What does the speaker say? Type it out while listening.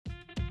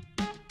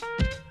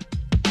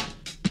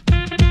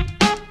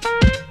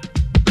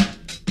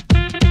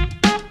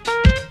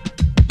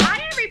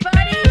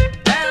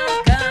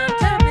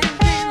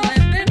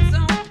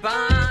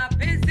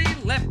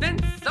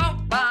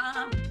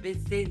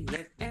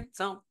been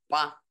so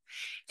long.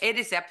 It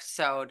is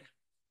episode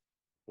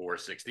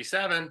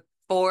 467,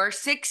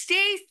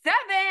 467.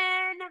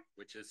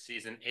 which is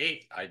season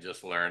 8, I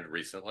just learned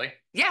recently.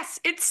 Yes,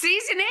 it's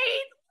season 8.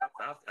 How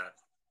about that?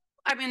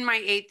 I'm in my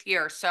 8th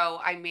year, so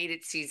I made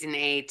it season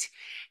 8.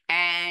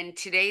 And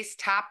today's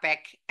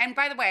topic, and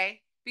by the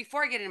way,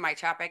 before I get into my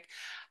topic,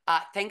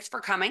 thanks for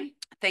coming.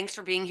 Thanks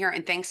for being here,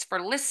 and thanks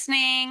for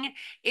listening.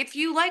 If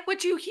you like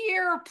what you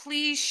hear,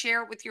 please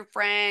share it with your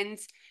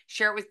friends,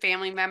 share it with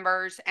family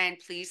members, and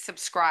please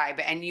subscribe,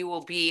 and you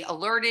will be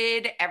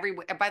alerted every.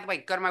 By the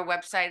way, go to my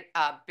website,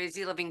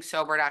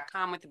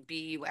 busylivingsober.com with a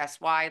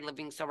BUSY,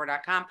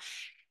 livingsober.com,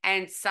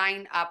 and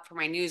sign up for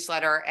my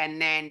newsletter,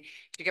 and then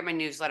you get my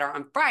newsletter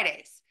on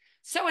Fridays.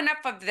 So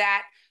enough of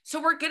that.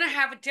 So we're going to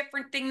have a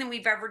different thing than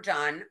we've ever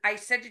done. I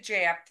said to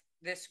JF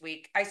this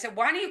week, I said,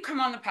 why don't you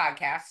come on the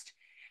podcast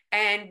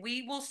and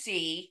we will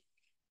see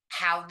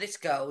how this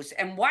goes.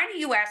 And why don't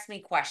you ask me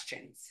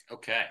questions?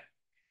 Okay.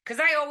 Because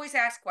I always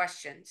ask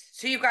questions.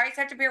 So you guys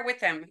have to bear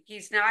with him. He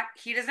doesn't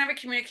have a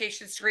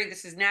communications degree.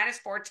 This is not his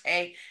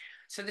forte.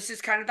 So this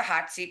is kind of the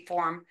hot seat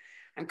for him.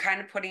 I'm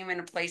kind of putting him in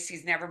a place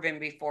he's never been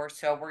before.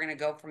 So we're going to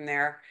go from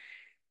there.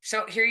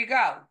 So here you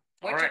go.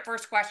 What's your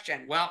first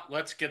question? Well,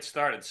 let's get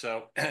started.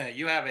 So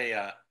you have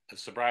a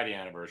sobriety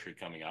anniversary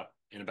coming up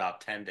in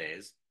about 10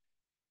 days.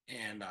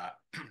 And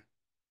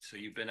so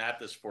you've been at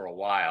this for a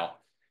while.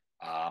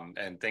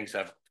 And things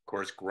have, of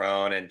course,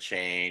 grown and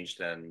changed.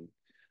 And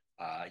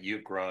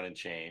you've grown and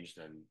changed.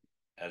 And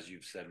as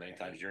you've said many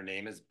times, your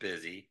name is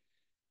Busy,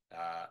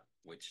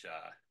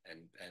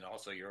 and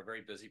also you're a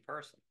very busy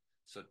person.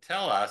 So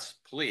tell us,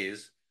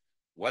 please,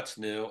 what's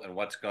new and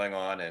what's going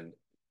on, and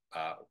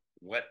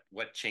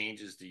what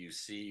changes do you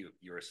see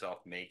yourself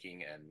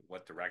making, and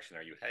what direction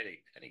are you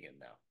heading in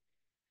now?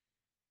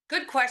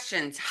 Good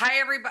questions. Hi,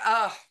 everybody.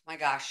 Oh my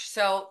gosh.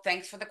 So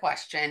thanks for the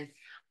question.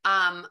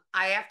 I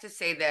have to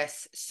say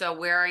this. So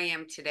where I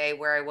am today,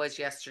 where I was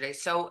yesterday.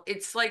 So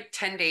it's like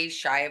 10 days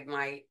shy of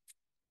my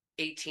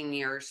 18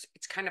 years.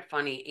 It's kind of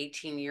funny.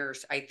 18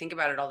 years. I think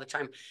about it all the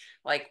time.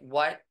 Like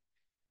what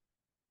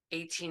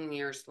 18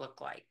 years look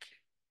like.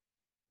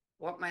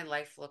 What my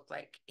life looked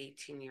like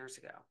 18 years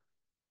ago.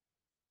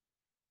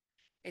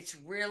 It's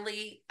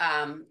really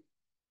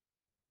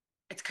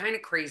it's kind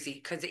of crazy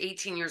because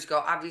 18 years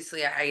ago,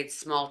 obviously I had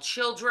small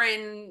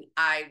children.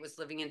 I was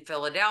living in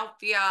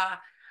Philadelphia.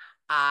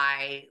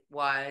 I'd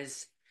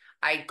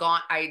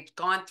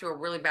gone through a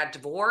really bad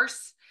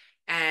divorce,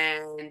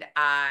 and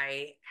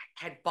I'd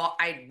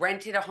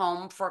rented a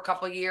home for a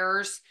couple of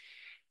years,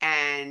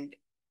 and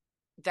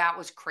that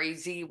was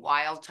crazy,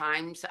 wild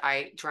times.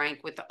 I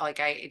drank with,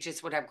 I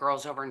just would have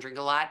girls over and drink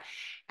a lot,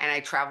 and I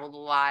traveled a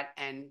lot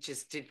and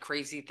just did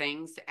crazy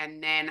things.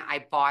 And then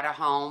I bought a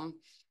home.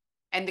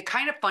 And the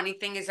kind of funny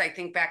thing is, I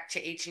think back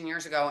to 18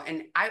 years ago,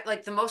 and I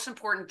like the most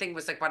important thing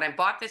was like when I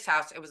bought this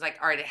house, it was like,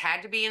 all right, it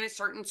had to be in a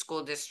certain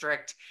school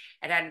district.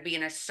 It had to be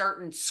in a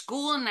certain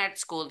school in that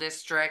school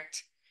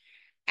district.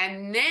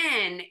 And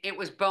then it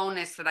was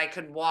bonus that I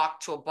could walk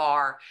to a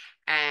bar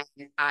and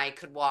I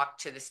could walk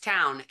to this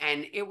town.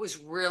 And it was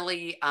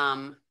really,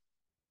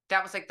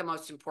 that was like the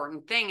most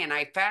important thing. And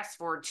I fast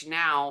forward to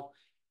now,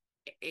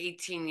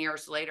 18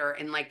 years later,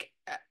 and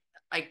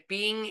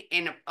being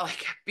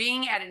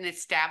being at an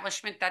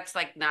establishment, that's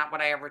like not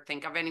what I ever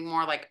think of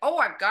anymore. Like, oh,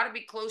 I've got to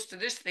be close to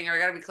this thing, or I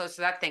got to be close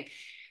to that thing.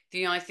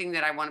 The only thing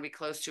that I want to be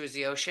close to is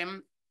the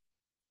ocean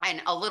and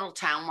a little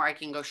town where I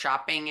can go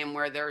shopping, and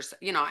where there's,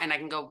 and I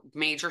can go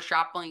major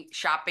shopping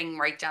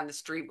right down the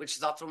street, which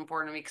is also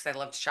important to me because I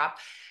love to shop.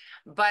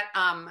 But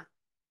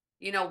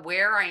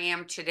where I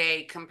am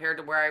today compared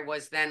to where I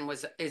was then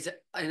is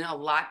in a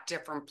lot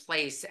different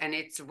place. And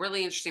it's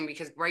really interesting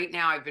because right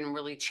now I've been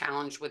really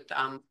challenged with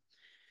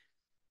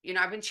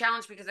I've been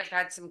challenged because I've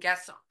had some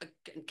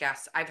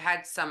I've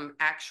had some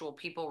actual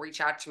people reach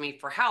out to me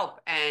for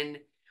help, and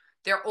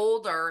they're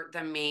older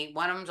than me.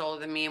 One of them's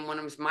older than me, and one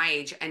of them's my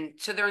age. And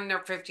so they're in their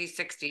 50s,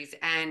 60s.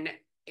 And,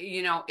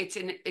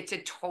 it's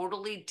a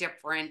totally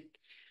different,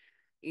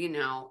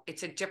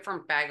 it's a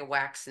different bag of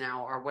wax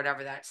now, or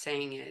whatever that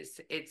saying is.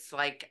 It's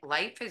like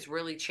life has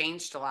really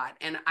changed a lot.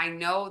 And I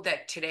know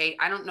that today,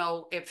 I don't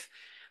know if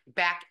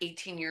back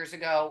 18 years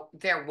ago,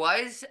 there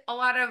was a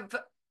lot of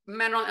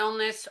mental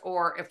illness,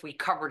 or if we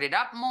covered it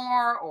up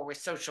more, or with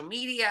social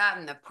media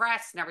and the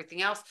press and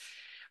everything else,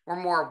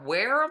 we're more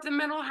aware of the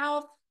mental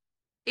health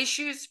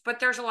issues, but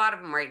there's a lot of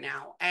them right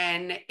now.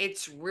 And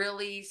it's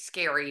really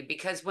scary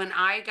because when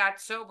I got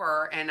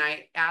sober and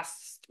I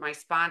asked my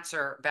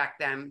sponsor back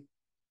then,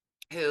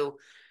 who,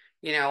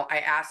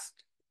 I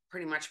asked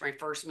pretty much my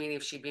first meeting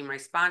if she'd be my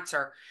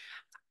sponsor,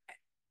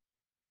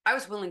 I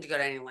was willing to go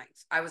to any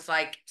lengths. I was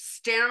like,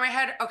 stand on my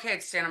head. Okay,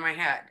 I'd stand on my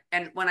head.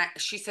 And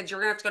she said, you're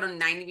going to have to go to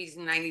 90 meetings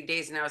in 90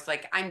 days. And I was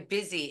like, I'm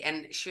busy.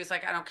 And she was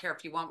like, I don't care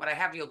if you want what I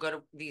have, you'll go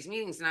to these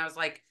meetings. And I was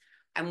like,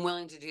 I'm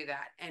willing to do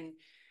that. And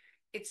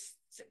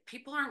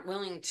people aren't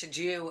willing to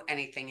do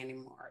anything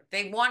anymore.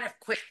 They want a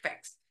quick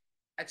fix.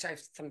 That's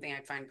something I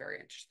find very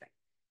interesting.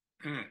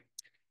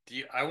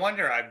 I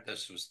wonder,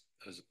 this was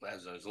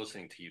as I was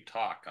listening to you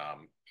talk, I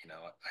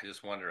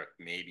just wonder if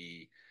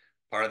maybe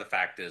part of the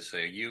fact is, so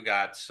you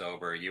got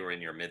sober, you were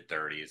in your mid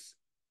 30s,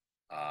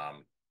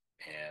 um,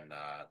 and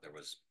there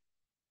was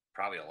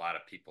probably a lot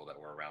of people that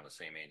were around the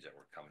same age that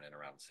were coming in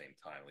around the same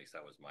time. At least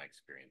that was my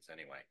experience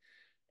anyway.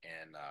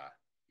 And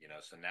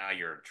so now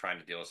you're trying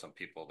to deal with some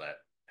people that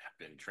have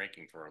been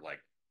drinking for like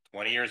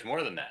 20 years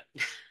more than that.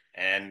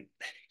 And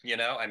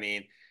I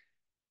mean,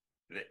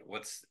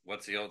 what's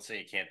the old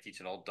saying? You can't teach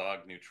an old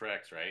dog new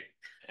tricks, right?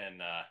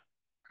 And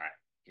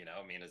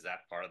I mean, is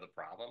that part of the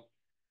problem?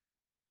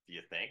 Do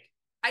you think?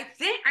 I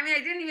mean, I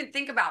didn't even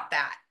think about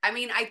that. I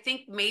mean, I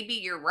think maybe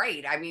you're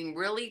right. I mean,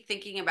 really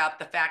thinking about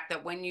the fact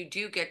that when you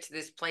do get to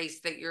this place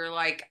that you're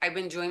like, I've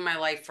been doing my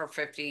life for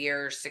 50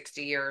 years,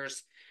 60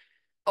 years,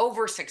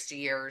 over 60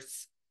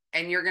 years,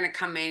 and you're going to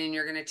come in and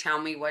you're going to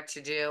tell me what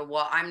to do.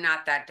 Well, I'm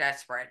not that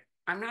desperate.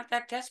 I'm not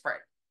that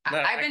desperate. No,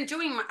 I've been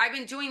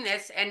doing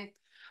this and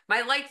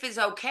my life is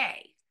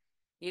okay.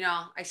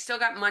 I still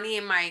got money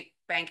in my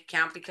bank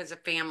account because of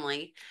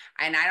family,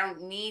 and I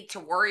don't need to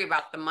worry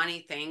about the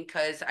money thing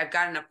because I've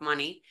got enough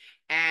money.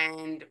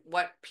 And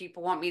what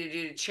people want me to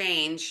do to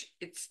change,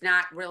 it's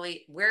not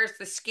really, where's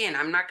the skin?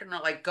 I'm not going to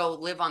like go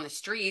live on the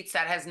streets.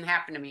 That hasn't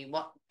happened to me.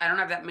 Well, I don't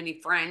have that many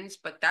friends,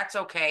 but that's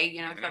okay.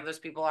 That's how those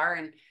people are.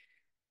 And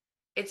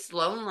it's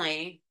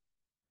lonely,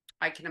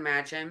 I can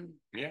imagine.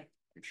 yeah,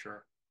 I'm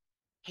sure.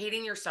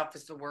 Hating yourself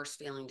is the worst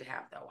feeling to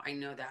have, though. I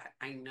know that.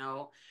 I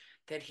know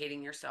that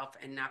hating yourself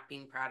and not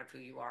being proud of who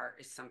you are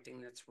is something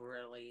that's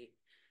really,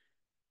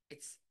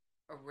 it's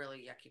a really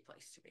yucky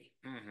place to be.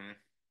 Mm-hmm.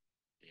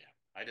 Yeah,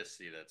 I just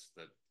see that's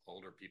the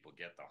older people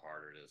get, the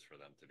harder it is for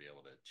them to be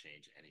able to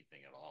change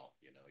anything at all.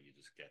 You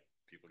just get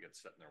people get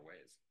set in their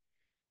ways,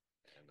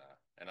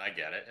 and I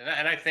get it,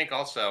 and I think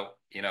also,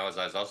 as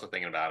I was also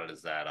thinking about it,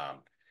 is that uh,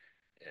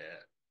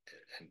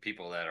 and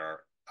people that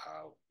are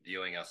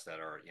viewing us that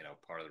are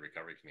part of the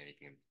recovery community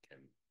can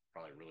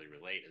probably really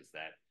relate, is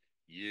that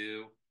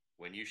you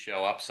when you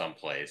show up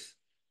someplace,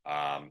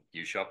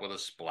 you show up with a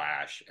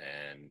splash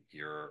and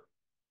you're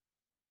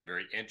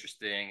very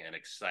interesting and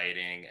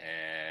exciting.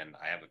 And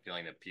I have a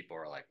feeling that people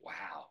are like,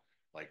 wow,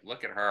 like,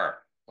 look at her.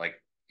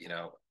 Like,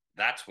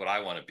 that's what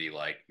I want to be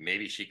like.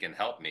 Maybe she can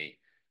help me.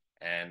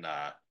 And,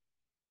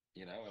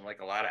 and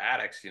like a lot of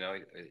addicts,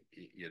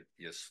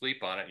 you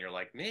sleep on it and you're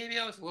like, maybe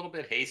I was a little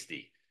bit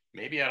hasty.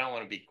 Maybe I don't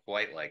want to be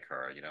quite like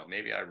her.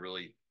 Maybe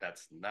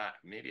that's not,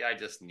 maybe I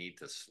just need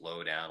to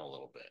slow down a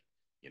little bit.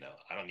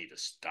 I don't need to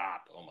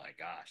stop. Oh my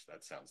gosh,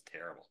 that sounds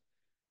terrible.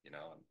 And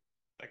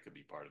that could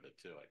be part of it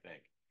too, I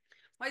think.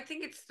 Well, I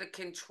think it's the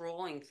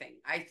controlling thing.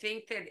 I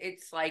think that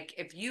it's like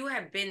if you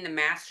have been the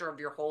master of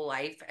your whole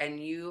life and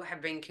you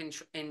have been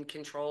in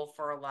control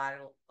for a lot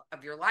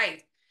of your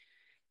life,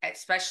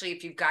 especially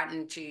if you've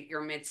gotten to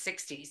your mid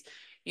 60s,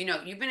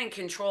 you've been in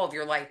control of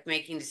your life,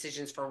 making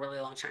decisions for a really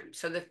long time.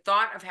 So the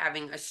thought of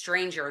having a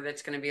stranger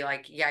that's going to be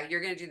like, yeah,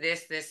 you're going to do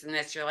this, this, and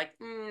this, you're like,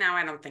 no,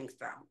 I don't think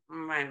so.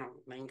 I don't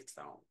think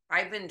so.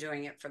 I've been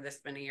doing it for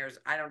this many years.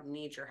 I don't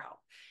need your help.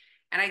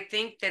 And I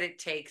think that it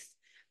takes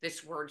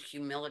this word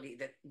humility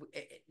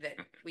that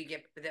we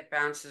get that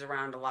bounces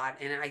around a lot.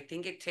 And I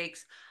think it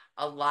takes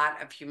a lot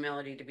of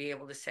humility to be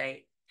able to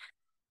say,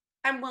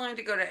 I'm willing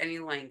to go to any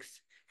lengths.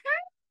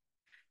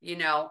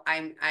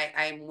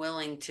 I'm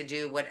willing to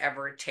do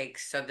whatever it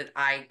takes so that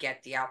I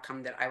get the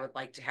outcome that I would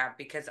like to have,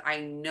 because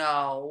I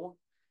know,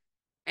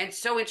 and it's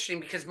so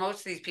interesting because most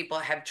of these people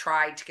have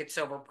tried to get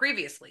sober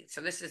previously. So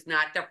this is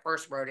not their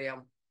first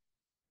rodeo.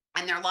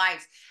 And their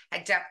lives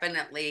had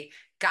definitely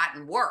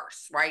gotten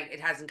worse, right? It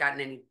hasn't gotten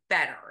any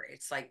better.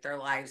 It's like their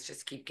lives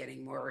just keep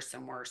getting worse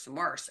and worse and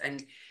worse.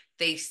 And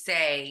they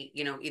say,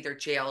 either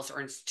jails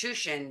or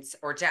institutions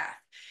or death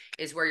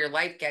is where your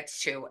life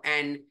gets to.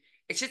 And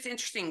it's just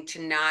interesting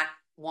to not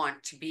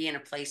want to be in a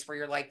place where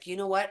you're like, you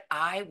know what?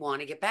 I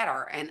want to get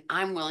better and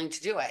I'm willing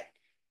to do it.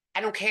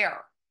 I don't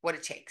care what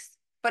it takes,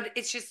 but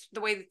it's just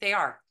the way that they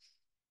are.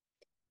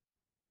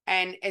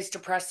 And as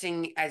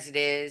depressing as it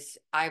is,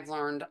 I've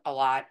learned a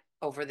lot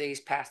over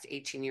these past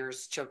 18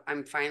 years.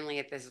 I'm finally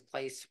at this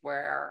place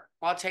where,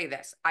 well, I'll tell you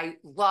this, I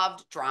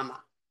loved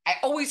drama. I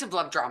always have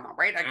loved drama,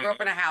 right? I grew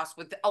up in a house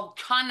with a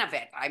ton of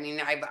it. I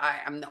mean,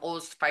 I'm the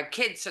oldest of 5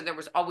 kids, so there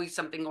was always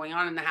something going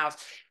on in the house.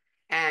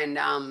 And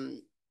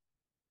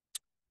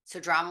so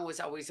drama was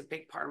always a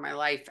big part of my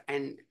life.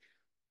 And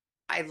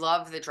I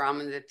love the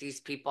drama that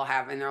these people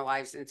have in their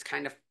lives. And it's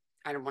kind of,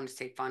 I don't want to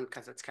say fun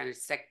because it's kind of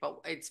sick, but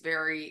it's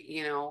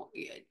very,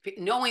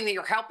 knowing that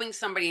you're helping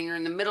somebody and you're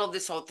in the middle of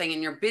this whole thing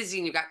and you're busy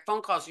and you got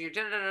phone calls and you're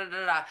da da da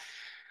da da.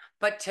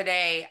 But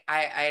today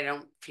I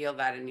don't feel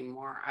that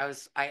anymore.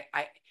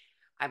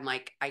 I'm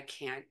like, I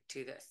can't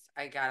do this.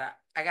 I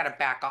gotta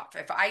back off.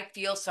 If I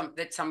feel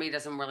that somebody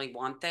doesn't really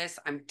want this,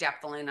 I'm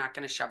definitely not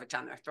going to shove it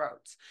down their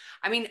throats.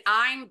 I mean,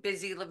 I'm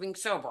busy living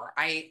sober.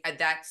 I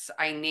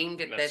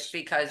named it this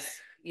because,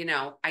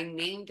 I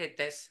named it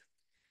this.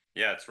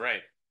 Yeah, that's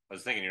right. I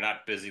was thinking you're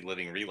not busy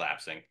living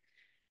relapsing.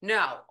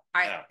 No,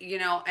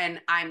 No.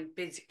 and I'm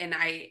busy, and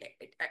I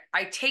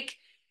take,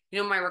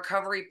 my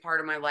recovery part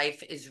of my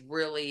life is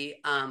really,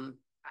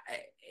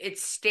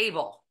 it's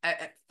stable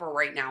for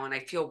right now, and I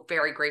feel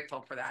very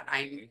grateful for that.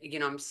 I'm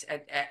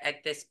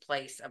at this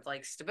place of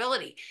like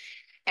stability,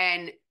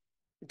 and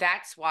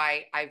that's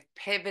why I've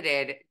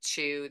pivoted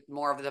to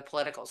more of the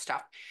political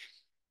stuff.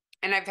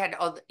 And I've had,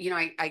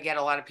 I get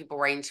a lot of people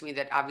writing to me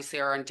that obviously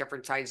are on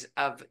different sides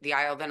of the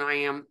aisle than I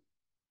am,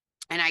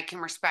 and I can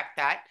respect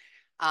that.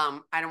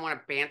 I don't want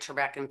to banter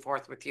back and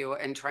forth with you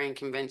and try and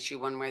convince you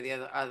one way or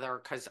the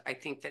other, because I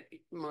think that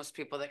most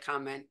people that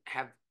comment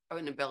have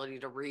an ability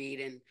to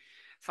read and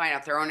find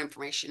out their own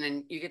information.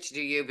 And you get to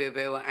do you, boo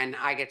boo, and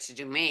I get to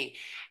do me.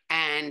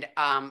 And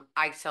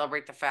I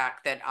celebrate the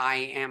fact that I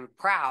am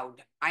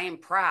proud. I am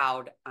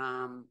proud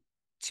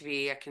to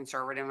be a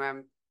conservative.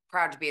 I'm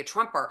proud to be a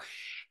Trumper.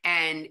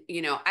 And,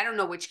 I don't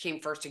know which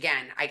came first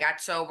again. I got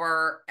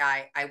sober.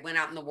 I went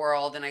out in the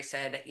world and I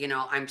said,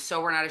 I'm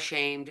sober, not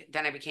ashamed.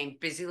 Then I became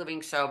busy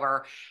living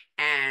sober.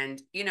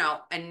 And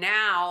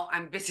now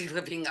I'm busy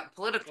living a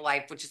political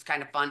life, which is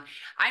kind of fun.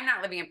 I'm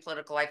not living a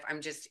political life.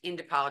 I'm just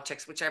into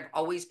politics, which I've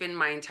always been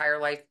my entire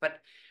life. But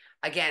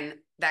again,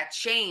 that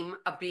shame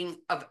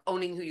of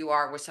owning who you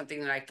are was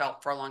something that I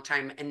felt for a long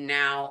time. And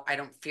now I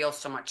don't feel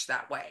so much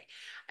that way.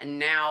 And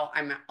now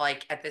I'm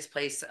like at this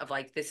place of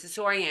like, this is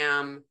who I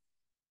am.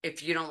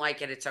 If you don't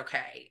like it, it's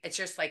okay. It's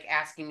just like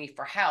asking me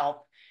for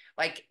help.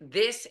 Like,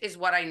 this is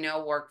what I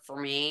know worked for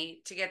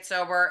me to get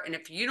sober. And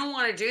if you don't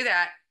want to do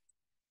that,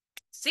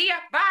 see ya,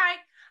 bye.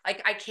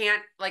 Like, I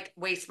can't like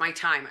waste my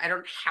time. I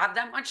don't have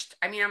that much.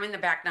 I mean, I'm in the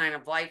back nine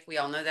of life. We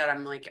all know that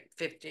I'm like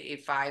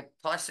 55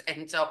 plus.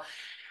 And so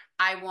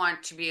I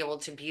want to be able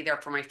to be there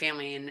for my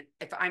family. And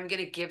if I'm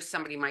going to give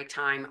somebody my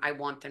time, I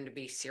want them to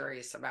be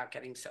serious about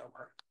getting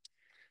sober.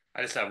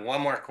 I just have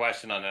one more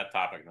question on that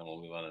topic, and then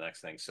we'll move on to the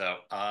next thing. So,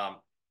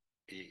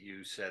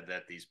 you said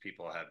that these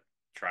people have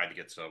tried to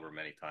get sober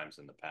many times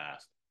in the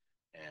past,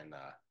 and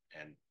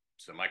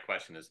so my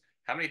question is,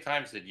 how many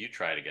times did you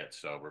try to get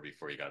sober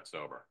before you got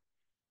sober?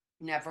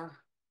 Never.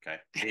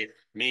 Okay,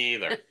 me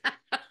either.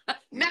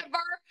 Never.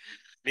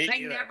 Me I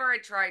either. never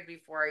had tried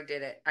before I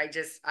did it. I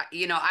just,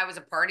 I was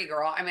a party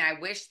girl. I mean, I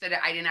wish that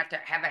I didn't have to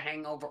have a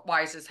hangover.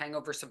 Why is this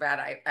hangover so bad?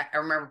 I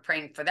remember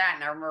praying for that.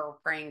 And I remember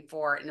praying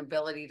for an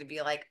ability to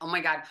be like, oh my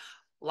God,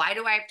 why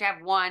do I have to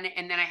have one?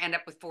 And then I end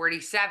up with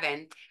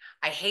 47.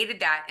 I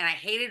hated that. And I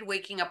hated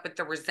waking up with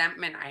the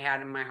resentment I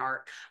had in my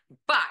heart.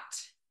 But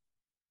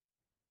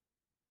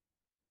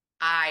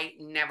I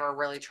never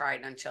really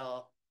tried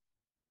until,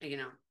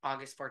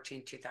 August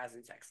 14th,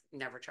 2006.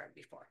 Never tried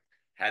before.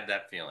 Had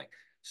that feeling.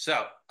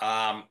 So,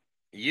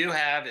 you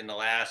have in the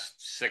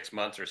last 6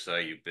 months or so,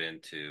 you've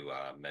been to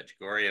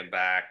Medjugorje and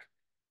back.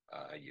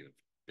 You've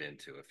been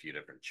to a few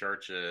different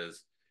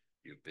churches.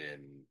 You've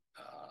been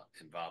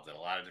involved in a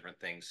lot of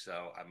different things.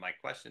 So, my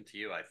question to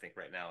you, I think,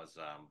 right now is,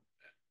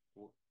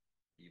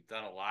 you've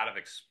done a lot of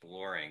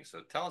exploring.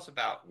 So, tell us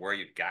about where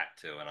you've got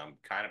to, and I'm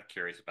kind of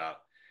curious about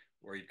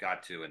where you've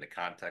got to in the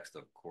context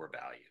of core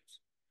values.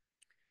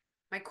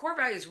 My core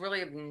values really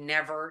have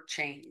never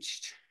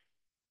changed.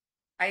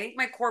 I think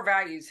my core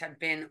values have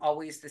been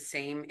always the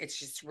same. It's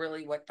just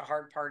really what the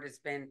hard part has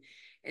been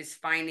is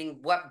finding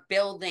what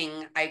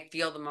building I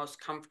feel the most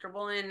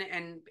comfortable in.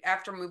 And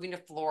after moving to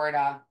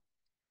Florida,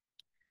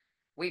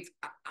 we've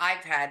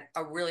I've had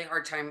a really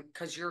hard time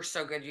because you're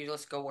so good. You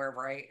just go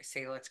wherever I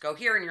say let's go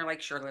here, and you're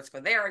like, sure, let's go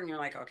there, and you're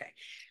like, okay.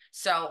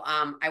 So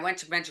I went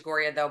to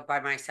Medjugorje though by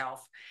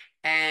myself,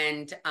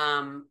 and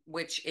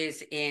which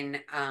is in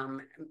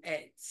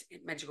it's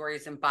Medjugorje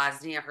is in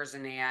Bosnia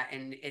Herzegovina,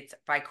 and it's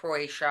by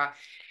Croatia.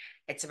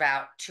 It's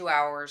about 2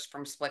 hours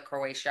from Split,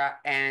 Croatia,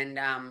 and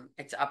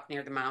it's up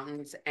near the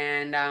mountains.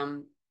 And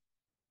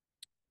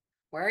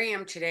where I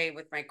am today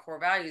with my core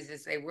values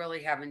is they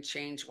really haven't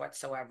changed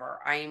whatsoever.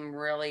 I'm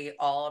really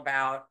all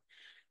about,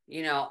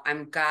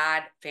 I'm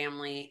God,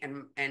 family,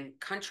 and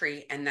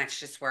country, and that's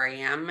just where I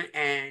am.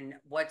 And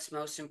what's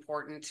most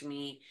important to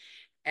me,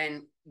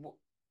 and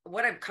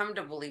what I've come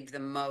to believe the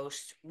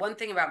most, one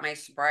thing about my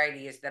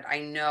sobriety is that I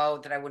know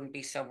that I wouldn't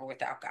be sober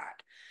without God.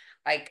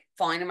 Like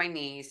falling to my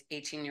knees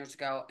 18 years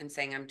ago and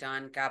saying, I'm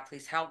done. God,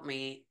 please help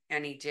me.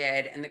 And he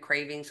did. And the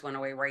cravings went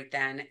away right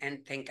then.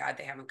 And thank God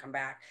they haven't come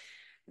back.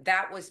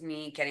 That was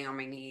me getting on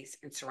my knees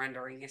and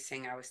surrendering and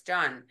saying I was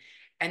done.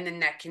 And then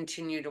that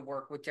continued to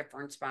work with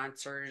different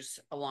sponsors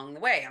along the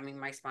way. I mean,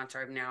 my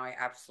sponsor now I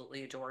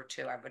absolutely adore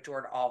too. I've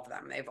adored all of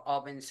them. They've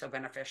all been so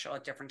beneficial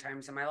at different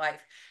times in my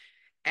life.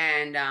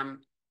 And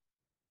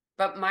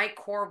but my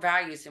core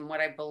values and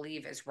what I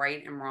believe is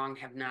right and wrong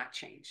have not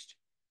changed.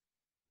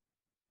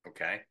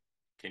 Okay.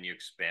 Can you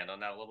expand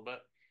on that a little bit?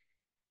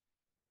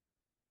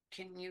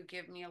 Can you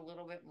give me a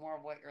little bit more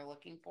of what you're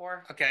looking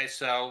for? Okay,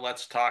 so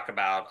let's talk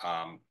about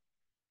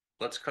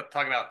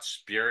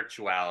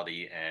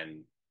spirituality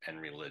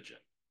and religion.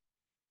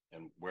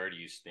 And where do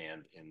you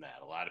stand in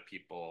that? A lot of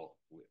people,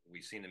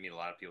 we seem to meet a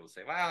lot of people who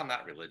say, well, I'm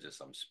not religious,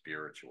 I'm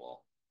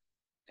spiritual.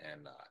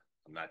 And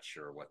I'm not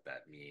sure what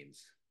that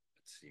means.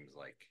 It seems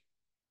like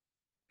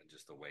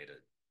just a way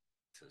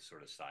to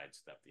sort of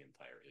sidestep the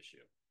entire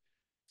issue.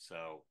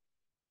 So,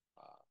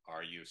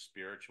 Are you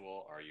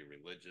spiritual? Are you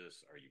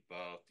religious? Are you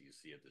both? Do you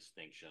see a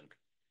distinction?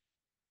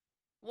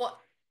 Well,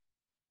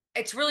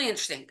 it's really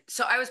interesting.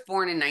 So I was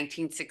born in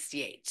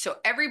 1968. So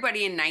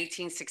everybody in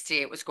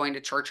 1968 was going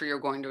to church or you were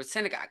going to a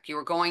synagogue. You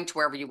were going to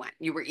wherever you went.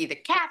 You were either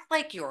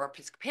Catholic, you were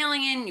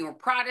Episcopalian, you were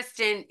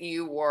Protestant,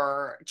 you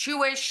were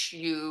Jewish,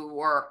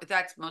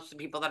 that's most of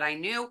the people that I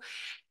knew,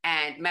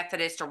 and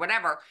Methodist or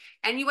whatever.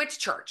 And you went to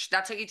church.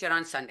 That's what you did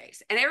on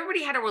Sundays. And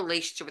everybody had a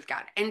relationship with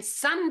God. And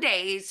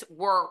Sundays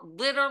were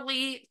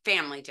literally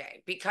family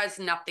day because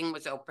nothing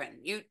was open.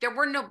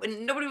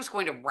 Nobody was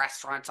going to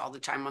restaurants all the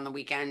time on the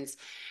weekends.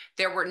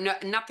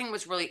 Nothing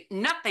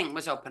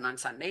was open on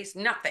Sundays,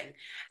 nothing.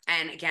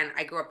 And again,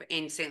 I grew up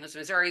in St. Louis,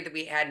 Missouri,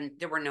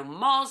 there were no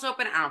malls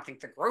open. I don't think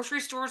the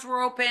grocery stores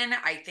were open.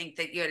 I think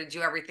that you had to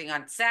do everything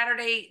on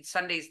Saturday.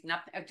 Sundays,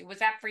 nothing. Was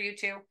that for you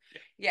too?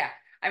 Yeah.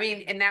 I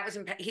mean, and that was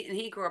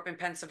he grew up in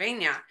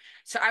Pennsylvania.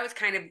 So I was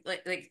kind of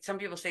like some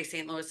people say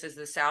St. Louis is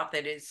the South.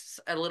 It is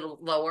a little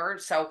lower.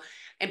 So,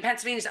 and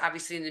Pennsylvania is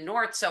obviously in the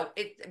North. So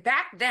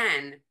back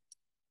then,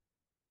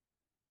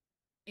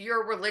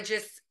 your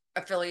religious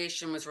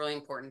affiliation was really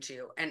important to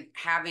you and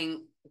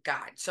having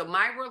God. So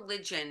my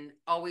religion,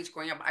 always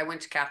growing up, I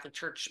went to Catholic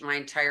church my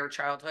entire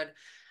childhood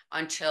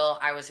until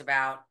I was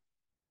about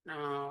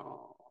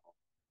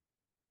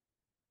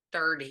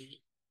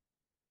 30.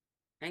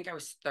 I think I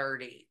was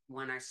 30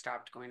 when I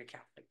stopped going to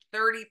Catholic.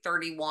 30,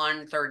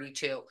 31,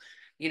 32.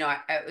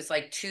 It was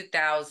like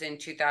 2000,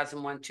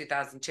 2001,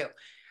 2002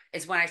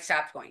 is when I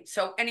stopped going.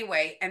 So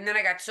anyway, and then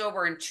I got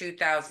sober in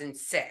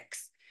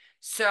 2006.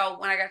 So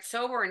when I got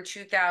sober in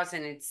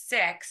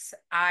 2006,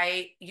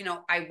 I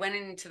went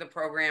into the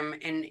program,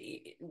 and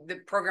the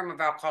program of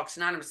Alcoholics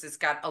Anonymous has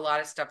got a lot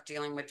of stuff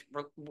dealing with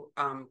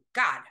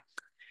God.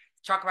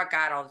 Talk about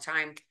God all the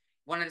time.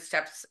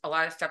 A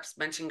lot of steps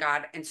mention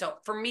God. And so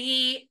for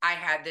me, I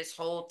had this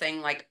whole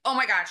thing like, oh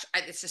my gosh,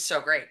 this is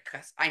so great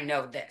because I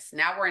know this.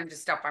 Now we're into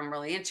stuff I'm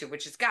really into,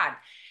 which is God.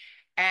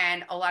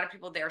 And a lot of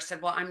people there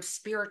said, well, I'm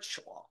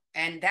spiritual.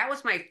 And that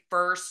was my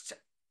first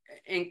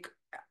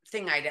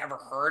thing I'd ever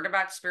heard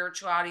about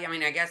spirituality. I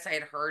mean, I guess I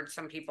had heard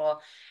some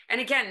people, and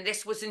again,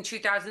 this was in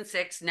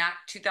 2006, not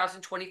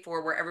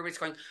 2024, where everybody's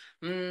going,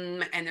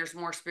 and there's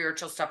more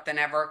spiritual stuff than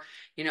ever.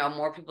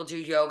 More people do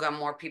yoga,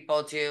 more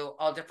people do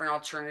all different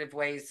alternative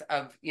ways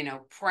of,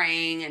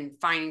 praying and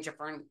finding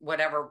different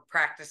whatever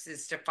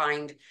practices to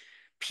find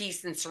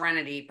peace and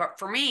serenity. But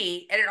for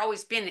me, it had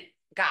always been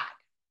God.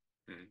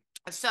 Mm-hmm.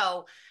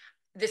 So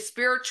the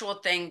spiritual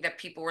thing that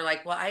people were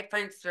like, well, I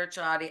find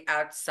spirituality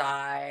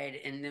outside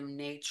in the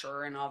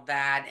nature and all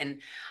that.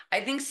 And I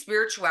think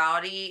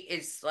spirituality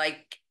is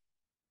like,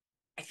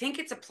 I think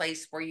it's a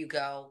place where you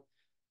go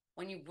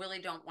when you really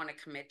don't want to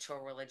commit to a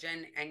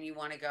religion and you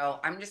want to go,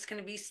 I'm just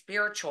going to be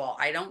spiritual.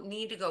 I don't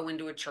need to go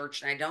into a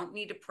church, and I don't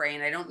need to pray,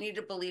 and I don't need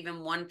to believe in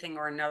one thing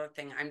or another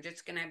thing. I'm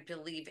just going to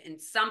believe in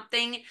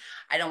something.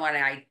 I don't want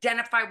to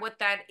identify what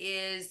that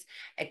is.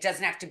 It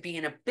doesn't have to be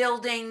in a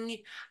building.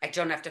 I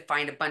don't have to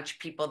find a bunch of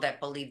people that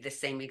believe the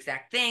same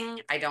exact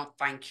thing. I don't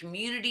find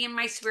community in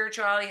my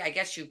spirituality. I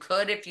guess you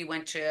could if you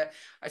went to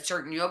a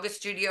certain yoga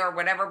studio or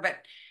whatever, but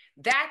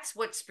that's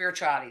what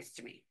spirituality is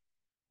to me.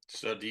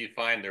 So do you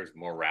find there's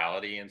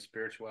morality in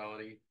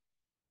spirituality?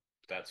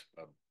 That's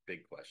a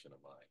big question of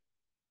mine.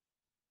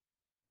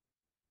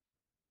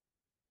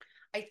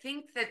 I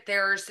think that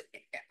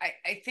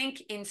I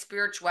think in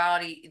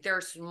spirituality,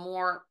 there's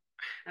more,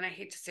 and I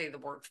hate to say the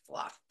word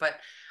fluff, but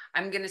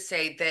I'm going to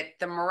say that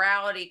the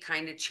morality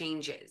kind of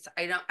changes.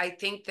 I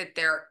think that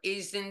there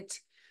isn't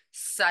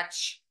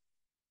such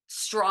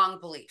strong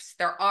beliefs.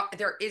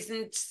 There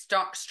isn't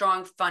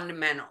strong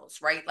fundamentals,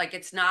 right? Like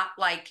it's not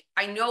like,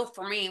 I know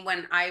for me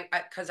when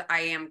because I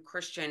am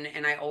Christian,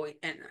 and I've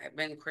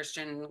been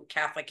Christian,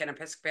 Catholic, and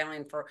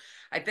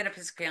I've been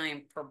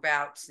Episcopalian for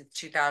about since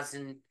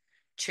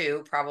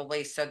 2002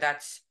 probably, so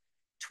that's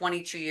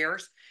 22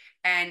 years.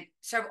 And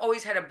so I've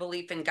always had a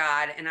belief in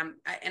God, and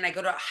I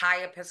go to a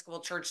high Episcopal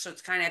church, so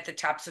it's kind of at the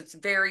top. So it's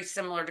very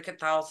similar to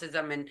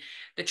Catholicism, and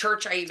the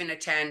church I even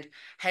attend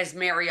has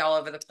Mary all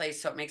over the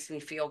place, so it makes me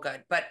feel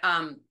good. But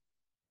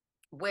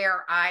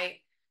where I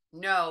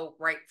know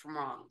right from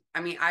wrong.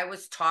 I mean, I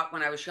was taught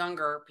when I was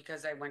younger,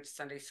 because I went to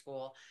Sunday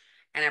school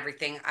and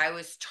everything, I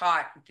was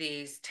taught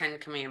these 10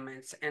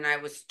 commandments, and I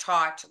was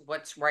taught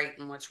what's right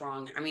and what's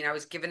wrong. I mean, I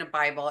was given a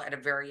Bible at a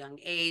very young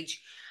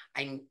age.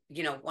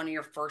 One of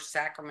your first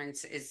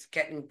sacraments is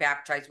getting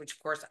baptized, which of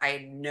course I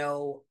had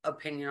no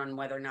opinion on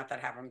whether or not that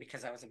happened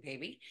because I was a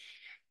baby.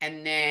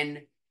 And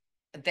then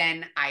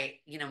I,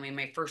 made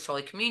my first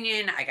Holy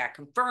Communion, I got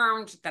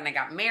confirmed, then I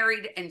got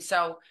married. And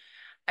so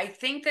I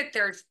think that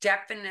there's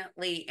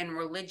definitely in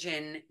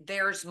religion,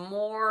 there's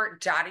more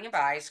dotting of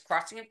I's,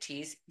 crossing of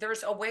T's.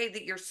 There's a way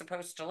that you're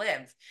supposed to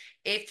live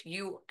if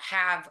you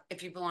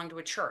belong to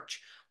a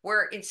church.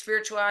 Where in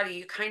spirituality,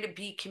 you kind of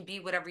can be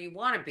whatever you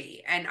want to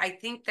be. And I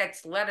think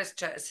that's led us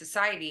to a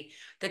society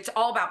that's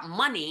all about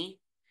money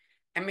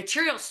and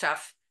material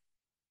stuff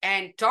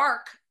and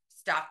dark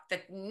stuff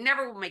that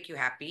never will make you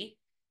happy.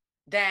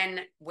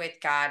 then with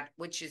God,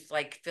 which is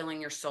like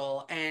filling your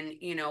soul. And,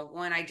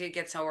 when I did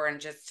get sober, and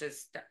just to,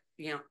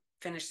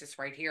 finish this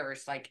right here,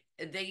 it's like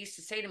they used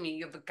to say to me,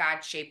 you have a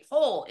God-shaped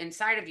hole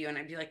inside of you. And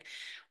I'd be like,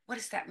 what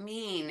does that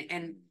mean?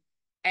 And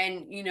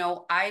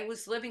I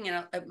was living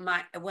in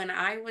when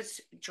I was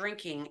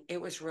drinking,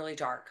 it was really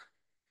dark.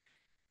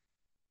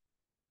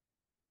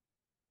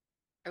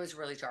 It was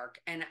really dark.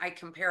 And I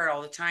compare it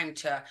all the time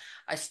to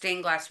a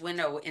stained glass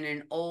window in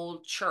an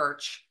old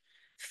church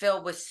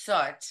filled with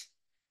soot.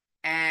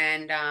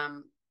 And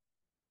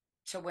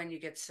so when you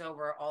get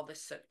sober, all the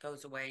soot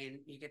goes away and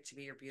you get to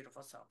be your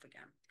beautiful self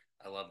again.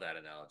 I love that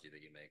analogy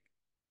that you make.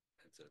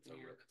 Yeah.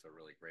 It's a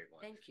really great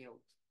one. Thank you.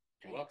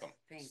 You're welcome.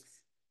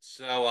 Thanks.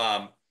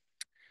 So,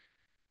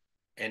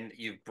 and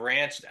you've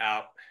branched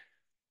out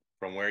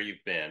from where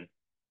you've been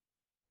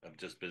of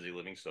just busy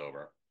living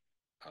sober.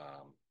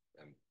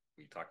 And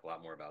we talk a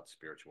lot more about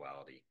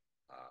spirituality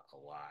a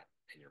lot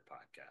in your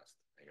podcast.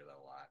 I hear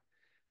that a lot.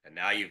 And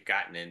now you've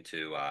gotten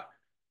into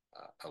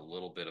a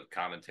little bit of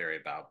commentary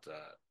about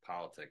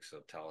politics. So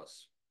tell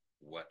us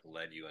what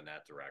led you in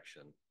that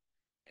direction,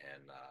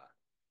 and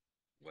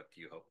what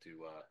do you hope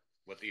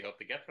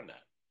to get from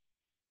that?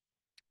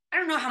 I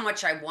don't know how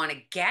much I want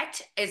to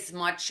get as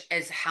much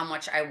as how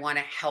much I want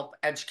to help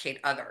educate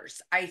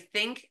others. I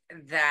think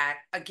that,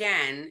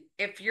 again,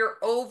 if you're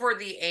over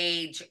the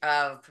age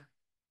of,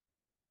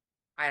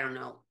 I don't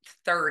know,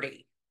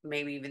 30,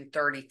 maybe even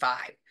 35,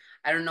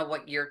 I don't know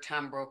what year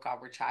Tom Brokaw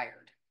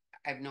retired.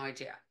 I have no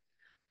idea.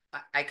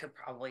 I could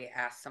probably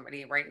ask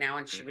somebody right now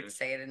and she would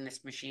say it in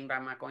this machine, but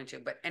I'm not going to.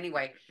 But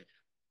anyway,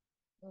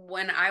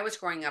 when I was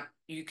growing up,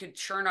 you could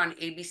turn on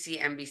ABC,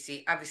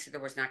 NBC. Obviously, there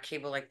was not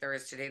cable like there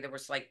is today. There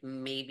was like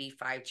maybe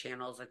 5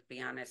 channels. Let's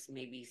be honest.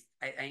 Maybe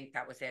I think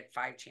that was it,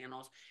 5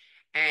 channels.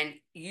 And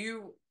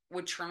you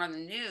would turn on the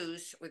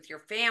news with your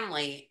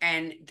family,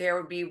 and there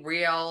would be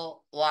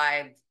real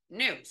live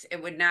news.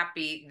 It would not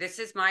be, this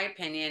is my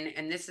opinion,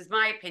 and this is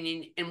my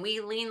opinion, and we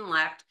lean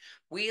left,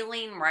 we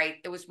lean right.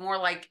 It was more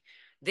like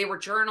they were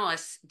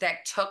journalists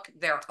that took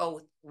their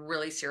oath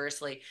really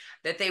seriously,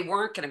 that they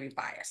weren't going to be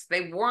biased.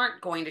 They weren't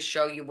going to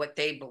show you what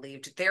they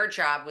believed. Their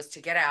job was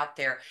to get out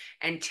there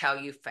and tell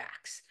you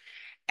facts.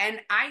 And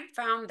I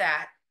found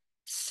that,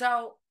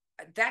 so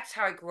that's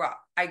how I grew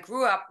up. I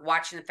grew up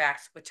watching the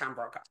facts with Tom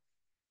Brokaw.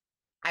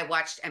 I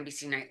watched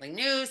NBC Nightly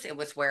News. It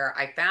was where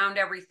I found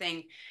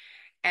everything.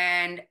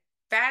 And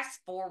fast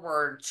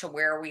forward to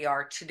where we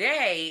are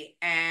today,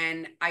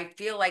 and I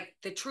feel like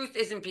the truth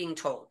isn't being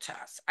told to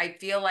us. I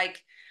feel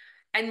like,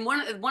 and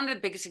one of the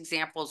biggest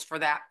examples for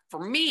that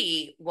for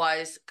me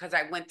was, because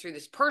I went through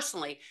this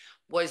personally,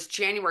 was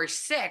January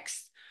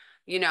 6th.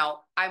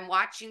 I'm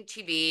watching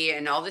TV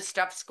and all this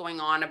stuff's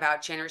going on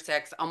about January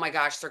 6th. Oh my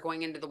gosh, they're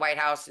going into the White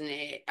House,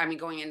 and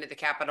going into the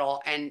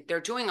Capitol, and they're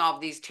doing all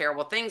of these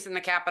terrible things in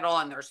the Capitol,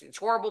 and there's these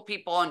horrible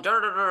people, and da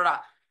da da da.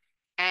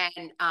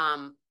 And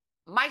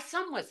my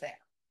son was there,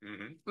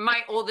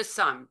 my oldest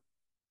son.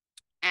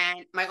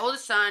 And my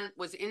oldest son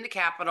was in the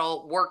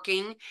Capitol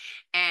working,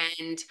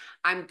 and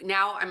I'm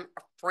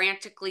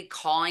frantically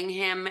calling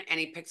him, and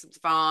he picks up the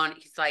phone.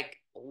 He's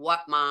like,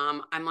 "What,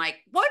 mom?" I'm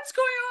like, "What's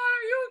going on?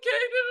 Are you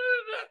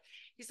okay?"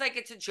 He's like,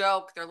 "It's a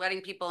joke. They're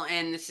letting people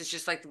in. This is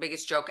just like the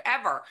biggest joke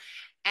ever."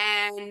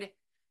 And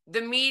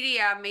the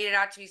media made it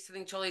out to be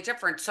something totally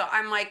different. So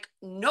I'm like,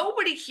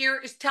 nobody here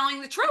is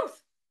telling the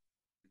truth.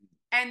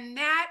 And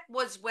that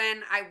was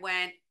when I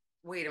went,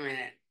 wait a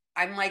minute.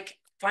 I'm like,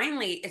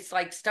 finally, it's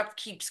like stuff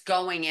keeps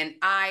going. And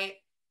I,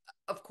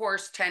 of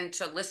course, tend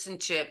to listen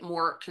to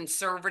more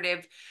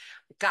conservative,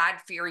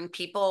 God-fearing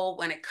people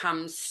when it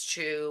comes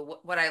to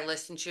what I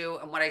listen to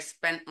and what I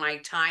spent my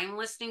time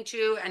listening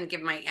to and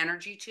give my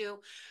energy to.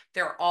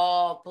 They're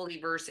all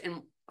believers in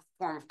a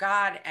form of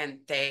God, and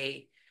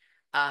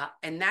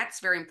and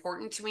that's very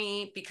important to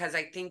me, because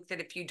I think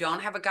that if you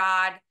don't have a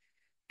God,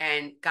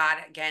 and God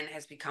again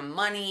has become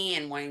money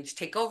and wanting to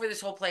take over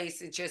this whole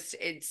place,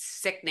 it's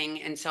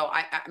sickening. And so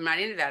I'm not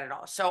into that at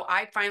all. So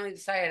I finally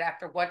decided,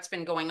 after what's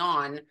been going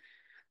on,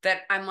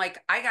 that I'm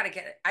like, I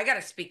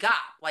gotta speak up.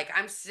 Like,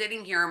 I'm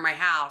sitting here in my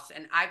house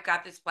and I've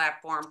got this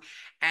platform,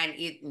 and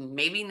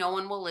maybe no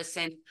one will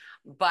listen,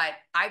 but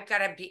I've got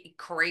to be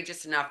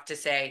courageous enough to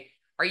say,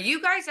 are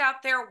you guys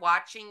out there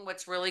watching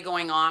what's really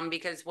going on?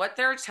 Because what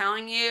they're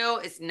telling you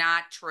is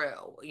not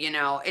true.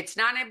 It's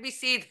not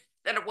NBC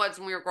that it was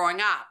when we were growing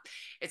up.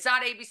 It's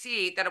not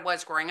ABC that it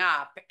was growing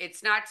up.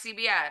 It's not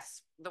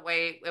CBS the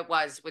way it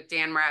was with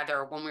Dan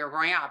Rather when we were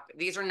growing up.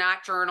 These are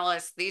not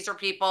journalists. These are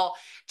people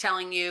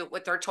telling you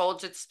what they're told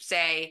to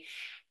say.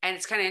 And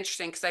it's kind of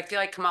interesting, because I feel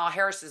like Kamala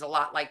Harris is a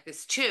lot like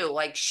this too.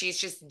 Like, she's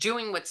just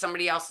doing what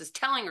somebody else is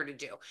telling her to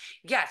do.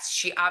 Yes,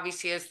 she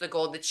obviously has the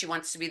goal that she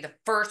wants to be the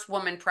first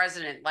woman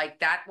president. Like,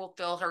 that will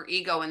fill her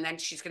ego, and then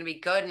she's going to be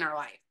good in her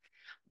life.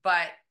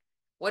 But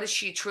what does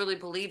she truly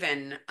believe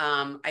in?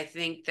 I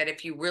think that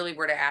if you really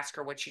were to ask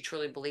her what she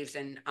truly believes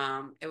in,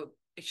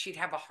 she'd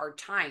have a hard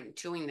time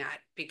doing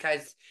that,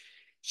 because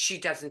she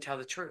doesn't tell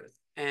the truth.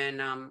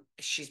 And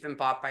she's been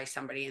bought by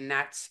somebody. And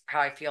that's how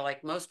I feel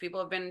like most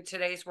people have been in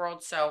today's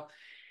world. So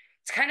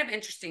it's kind of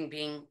interesting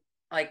being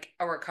like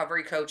a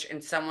recovery coach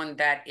and someone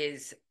that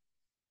is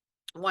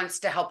wants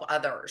to help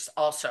others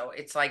also.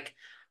 It's like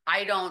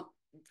I don't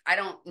I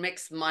don't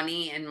mix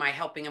money and my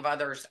helping of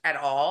others at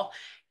all.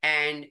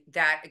 And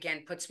that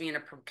again puts me in a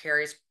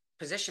precarious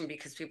position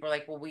because people are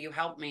like, well, will you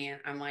help me?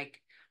 And I'm like,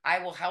 I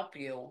will help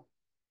you.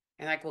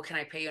 And like, well, can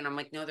I pay you? And I'm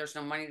like, no, there's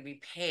no money to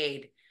be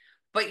paid.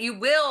 But you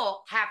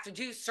will have to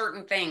do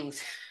certain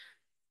things.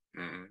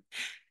 Mm-hmm.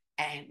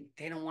 And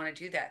they don't want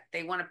to do that.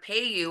 They want to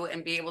pay you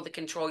and be able to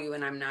control you.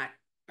 And I'm not,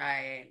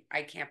 I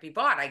can't be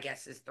bought, I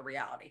guess is the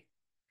reality.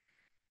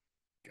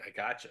 I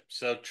gotcha.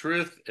 So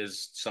truth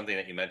is something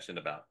that you mentioned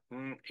about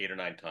 8 or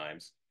 9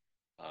 times.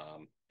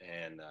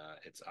 And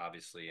it's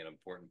obviously an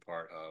important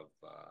part of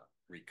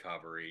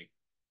recovery.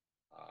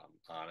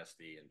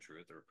 Honesty and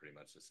truth are pretty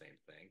much the same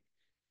thing.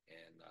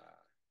 And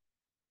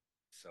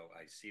so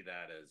I see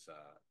that as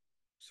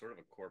sort of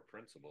a core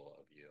principle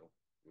of you.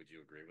 Would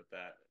you agree with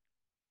that?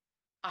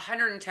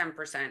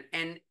 110%.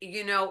 And,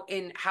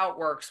 in how it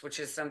works, which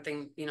is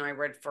something, I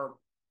read for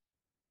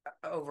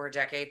over a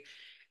decade.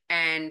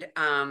 And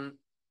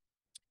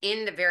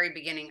in the very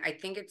beginning, I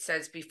think it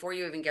says before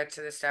you even get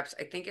to the steps,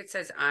 I think it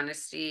says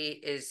honesty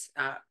is,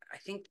 I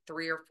think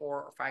 3 or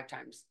 4 or 5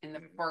 times in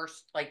the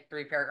first like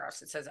 3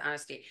 paragraphs, it says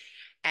honesty.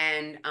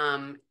 And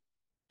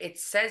it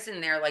says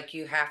in there like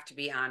you have to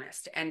be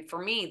honest. And for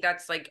me,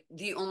 that's like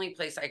the only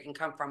place I can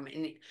come from.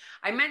 And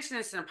I mentioned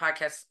this in a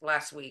podcast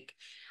last week,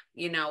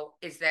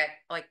 is that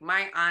like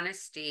my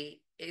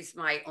honesty is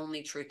my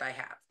only truth I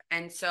have.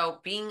 And so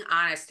being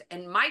honest,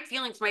 and my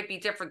feelings might be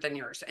different than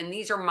yours. And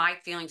these are my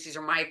feelings, these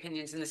are my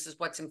opinions, and this is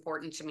what's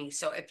important to me.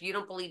 So if you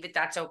don't believe it,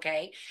 that's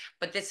okay.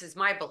 But this is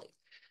my belief.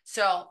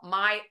 So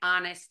my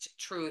honest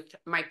truth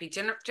might be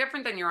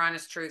different than your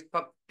honest truth,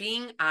 but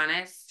being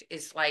honest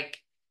is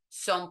like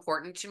so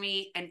important to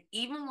me. And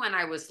even when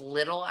I was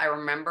little, I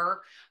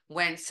remember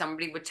when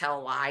somebody would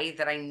tell a lie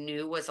that I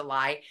knew was a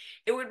lie,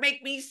 it would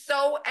make me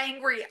so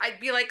angry.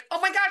 I'd be like,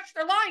 oh my gosh,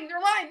 they're lying, they're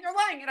lying, they're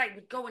lying. And I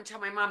would go and tell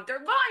my mom, they're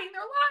lying,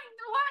 they're lying,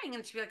 they're lying.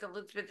 And she'd be like,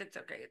 Elizabeth, it's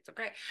okay, it's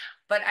okay.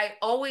 But I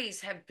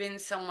always have been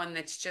someone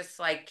that's just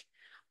like,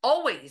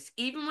 always,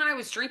 even when I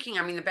was drinking,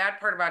 I mean, the bad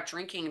part about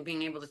drinking and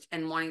being able to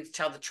and wanting to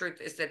tell the truth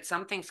is that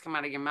some things come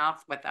out of your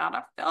mouth without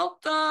a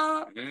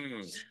filter.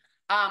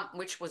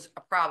 Which was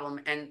a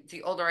problem. And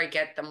the older I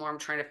get, the more I'm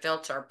trying to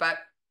filter. But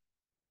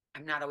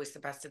I'm not always the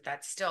best at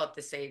that still at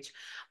this age.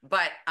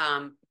 But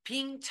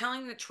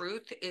telling the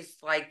truth is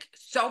like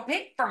so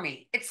big for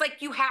me. It's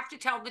like you have to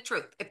tell the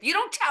truth. If you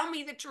don't tell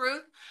me the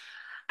truth,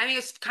 I mean,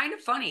 it's kind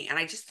of funny. And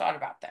I just thought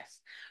about this.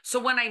 So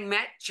when I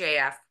met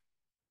JF,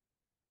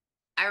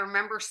 I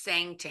remember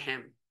saying to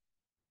him,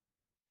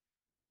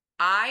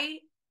 I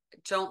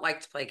don't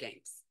like to play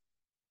games.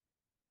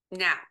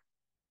 Now,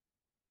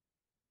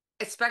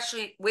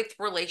 especially with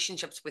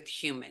relationships with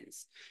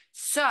humans.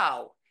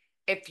 So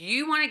if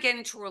you want to get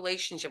into a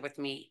relationship with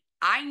me,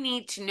 I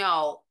need to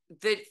know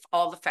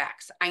all the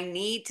facts. I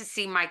need to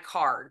see my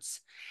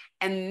cards,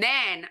 and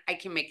then I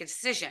can make a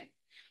decision.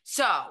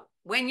 So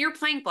when you're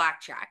playing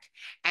blackjack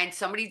and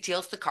somebody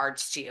deals the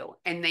cards to you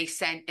and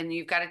and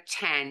you've got a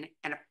 10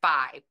 and a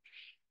 5,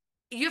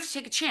 you have to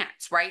take a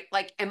chance, right?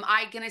 Like, am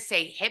I going to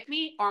say hit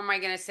me, or am I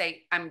going to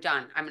say I'm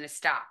done? I'm going to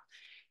stop.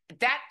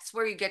 That's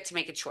where you get to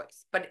make a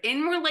choice. But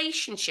in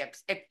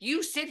relationships, if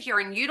you sit here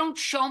and you don't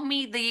show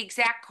me the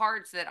exact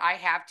cards that I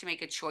have to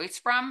make a choice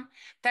from,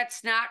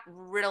 that's not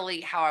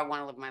really how I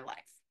want to live my life.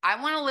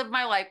 I want to live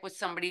my life with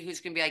somebody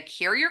who's going to be like,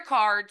 here are your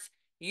cards,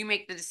 you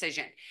make the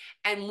decision.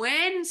 And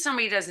when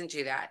somebody doesn't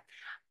do that,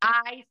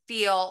 I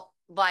feel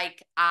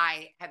like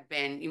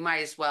you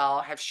might as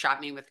well have shot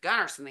me with a gun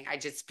or something. I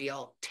just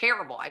feel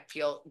terrible. I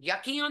feel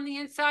yucky on the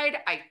inside.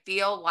 I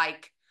feel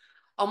like,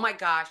 oh my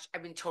gosh,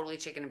 I've been totally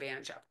taken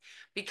advantage of,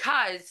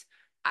 because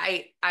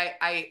I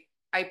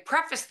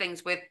preface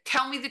things with,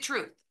 tell me the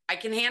truth. I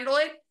can handle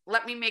it.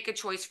 Let me make a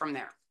choice from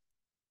there.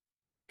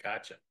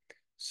 Gotcha.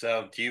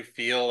 So do you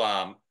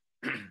feel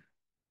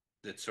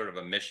it's sort of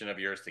a mission of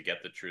yours to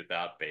get the truth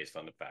out based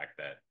on the fact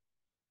that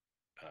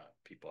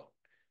people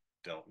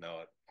don't know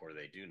it, or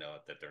they do know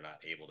it, that they're not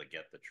able to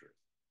get the truth?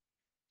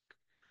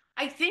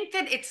 I think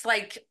that it's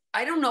like,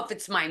 I don't know if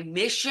it's my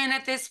mission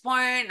at this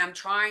point. And I'm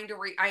trying to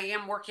I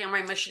am working on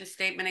my mission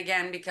statement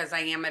again, because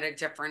I am at a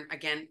different,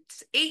 again,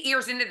 8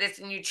 years into this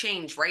and you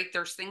change, right?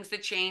 There's things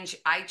that change.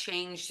 I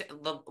change,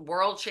 the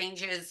world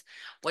changes.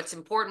 What's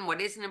important,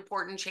 what isn't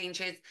important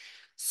changes.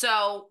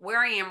 So where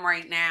I am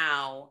right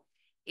now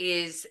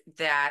is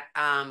that,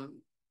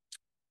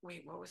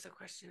 wait, what was the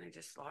question? I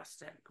just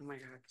lost it. Oh my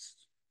God.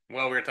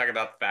 Well, we were talking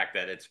about the fact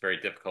that it's very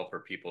difficult for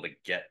people to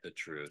get the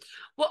truth.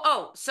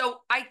 Well,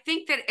 so I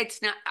think that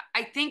it's not,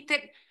 I think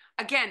that,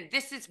 again,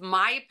 this is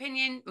my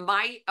opinion,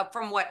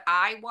 from what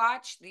I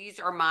watch.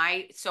 These are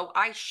so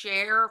I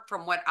share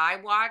from what I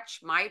watch,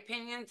 my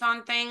opinions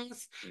on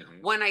things.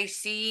 Mm-hmm. When I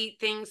see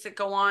things that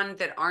go on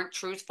that aren't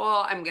truthful,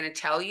 I'm going to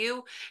tell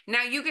you.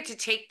 Now, you get to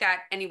take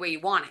that any way you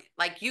want it.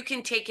 Like, you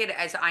can take it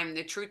as I'm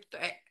the truth,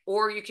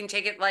 or you can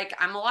take it like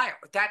I'm a liar.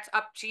 That's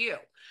up to you.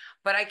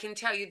 But I can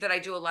tell you that I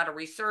do a lot of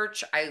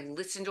research. I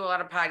listen to a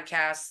lot of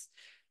podcasts,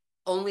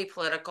 only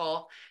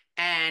political.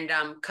 And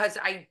because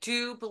I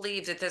do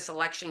believe that this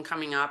election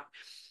coming up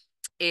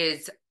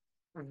is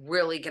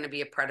really going to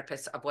be a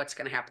precipice of what's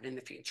going to happen in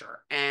the future.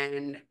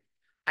 And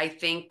I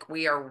think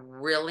we are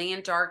really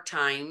in dark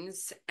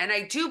times. And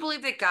I do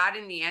believe that God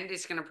in the end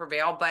is going to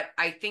prevail, but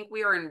I think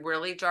we are in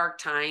really dark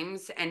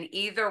times. And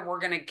either we're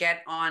going to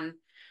get on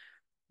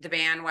the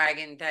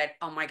bandwagon that,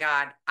 oh my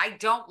God, I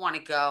don't want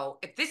to go.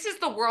 If this is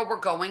the world we're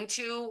going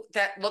to,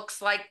 that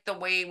looks like the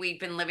way we've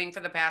been living for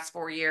the past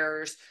 4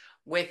 years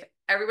with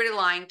everybody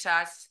lying to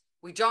us,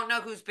 we don't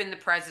know who's been the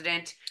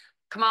president.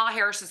 Kamala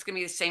Harris is going to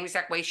be the same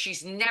exact way.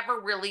 She's never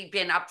really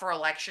been up for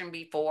election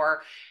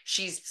before.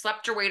 She's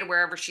slept her way to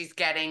wherever she's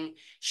getting.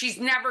 She's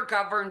never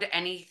governed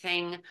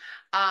anything.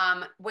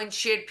 When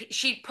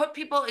she put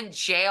people in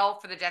jail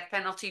for the death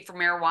penalty for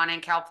marijuana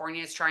in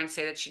California, is trying to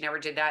say that she never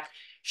did that.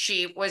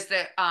 She was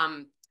the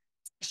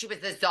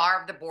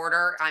czar of the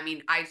border. I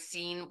mean, I've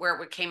seen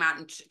where it came out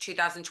in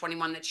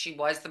 2021 that she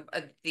was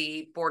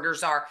the border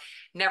czar,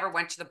 never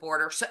went to the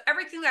border. So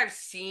everything that I've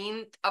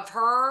seen of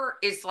her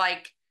is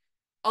like,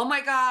 oh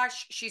my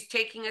gosh, she's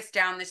taking us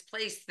down this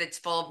place that's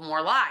full of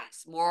more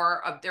lies,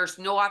 more of there's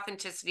no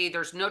authenticity,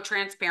 there's no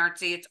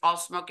transparency, it's all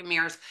smoke and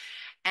mirrors.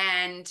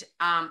 And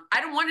I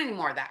don't want any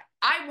more of that.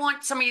 I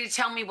want somebody to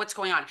tell me what's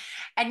going on.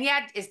 And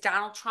yet, is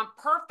Donald Trump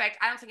perfect?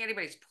 I don't think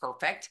anybody's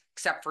perfect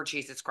except for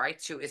Jesus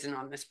Christ, who isn't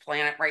on this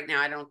planet right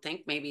now. I don't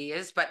think. Maybe he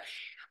is. But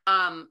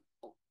um,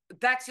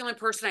 that's the only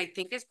person I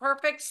think is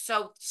perfect.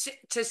 So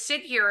to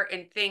sit here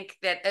and think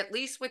that at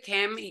least with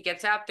him, he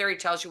gets out there, he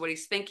tells you what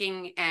he's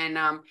thinking, and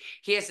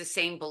he has the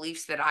same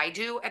beliefs that I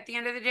do at the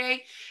end of the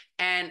day.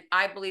 And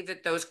I believe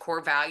that those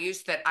core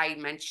values that I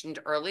mentioned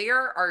earlier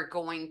are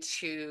going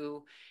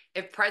to,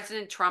 if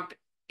President Trump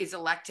is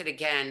elected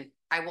again,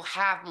 I will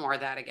have more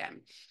of that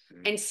again.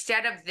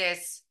 Instead of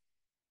this,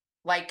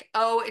 like,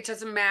 oh, it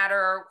doesn't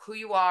matter who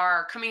you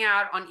are, coming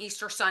out on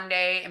Easter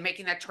Sunday and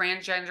making that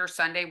transgender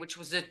Sunday, which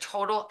was a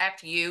total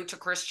FU to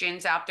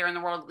Christians out there in the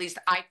world. At least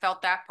I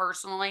felt that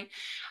personally.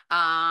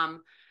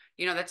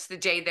 That's the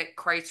day that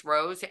Christ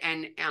rose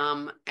and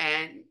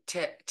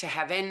to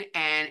heaven,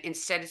 and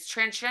instead it's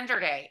transgender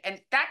day.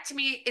 And that to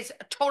me is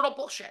total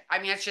bullshit. I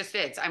mean, it's just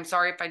is. I'm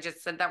sorry if I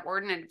just said that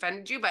word and it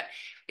offended you, but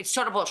it's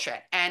total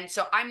bullshit. And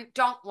so I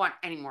don't want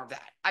any more of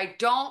that. I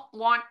don't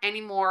want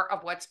any more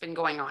of what's been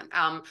going on.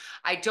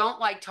 I don't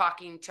like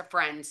talking to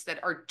friends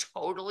that are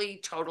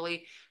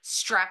totally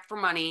strapped for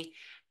money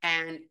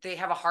and they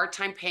have a hard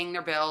time paying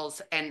their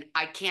bills. And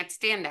I can't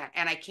stand that.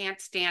 And I can't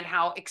stand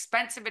how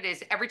expensive it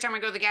is. Every time I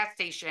go to the gas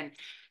station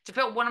to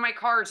fill one of my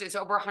cars is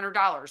over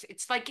 $100.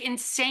 It's like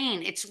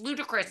insane. It's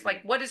ludicrous.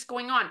 Like, what is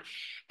going on?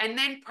 And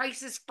then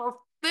prices for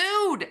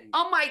food.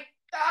 Oh my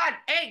God,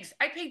 eggs.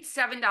 I paid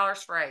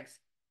 $7 for eggs.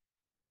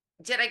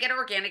 Did I get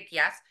organic?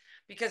 Yes,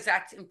 because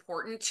that's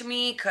important to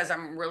me because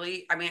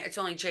it's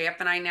only JF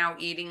and I now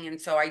eating.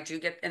 And so I do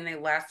get, and they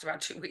last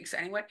about 2 weeks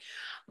anyway.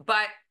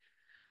 But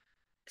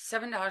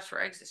 $7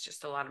 for eggs is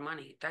just a lot of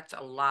money. That's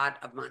a lot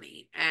of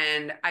money.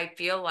 And I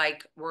feel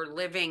like we're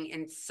living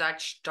in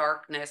such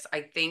darkness.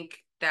 I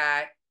think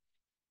that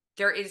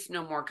there is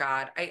no more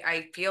God.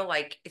 I feel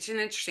like it's an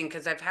interesting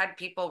because I've had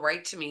people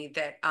write to me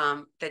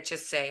that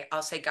just say,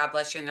 I'll say, God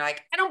bless you. And they're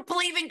like, I don't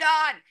believe in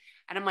God.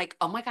 And I'm like,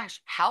 oh my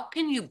gosh, how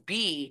can you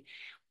be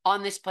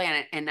on this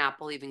planet and not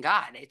believe in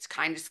God? It's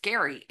kind of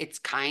scary. It's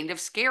kind of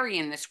scary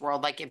in this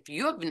world. Like, if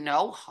you have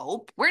no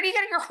hope, where do you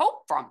get your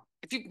hope from?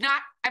 If you've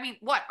not, I mean,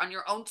 what, on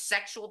your own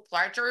sexual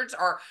pleasures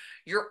or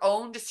your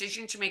own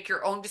decision to make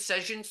your own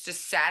decisions to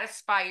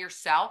satisfy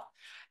yourself?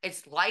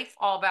 Is life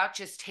all about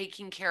just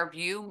taking care of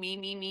you,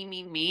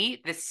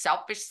 me, this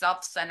selfish,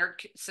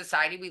 self-centered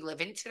society we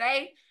live in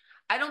today?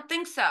 I don't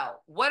think so.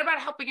 What about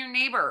helping your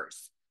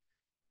neighbors?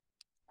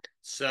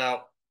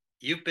 So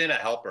you've been a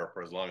helper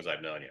for as long as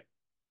I've known you,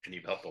 and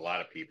you've helped a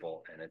lot of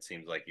people. And it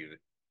seems like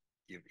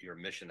your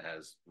mission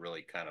has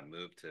really kind of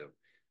moved to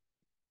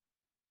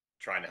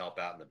trying to help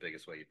out in the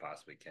biggest way you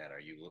possibly can.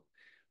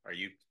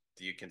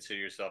 Do you consider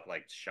yourself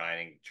like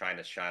trying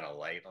to shine a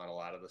light on a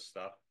lot of this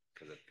stuff?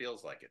 Because it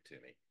feels like it to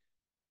me.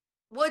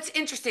 Well, it's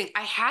interesting.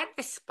 I had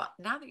this,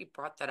 now that you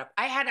brought that up,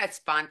 I had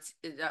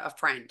a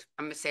friend,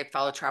 I'm going to say a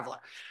fellow traveler,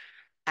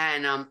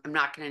 and I'm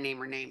not going to name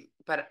her name,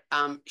 but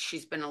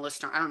she's been a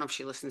listener. I don't know if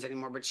she listens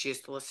anymore, but she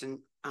used to listen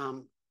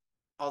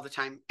all the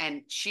time.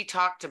 And she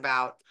talked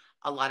about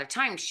a lot of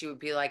times she would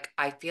be like,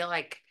 I feel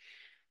like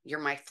you're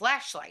my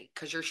flashlight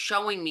because you're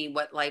showing me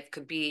what life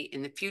could be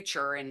in the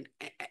future and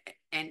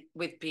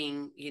with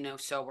being,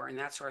 sober and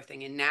that sort of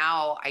thing. And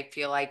now I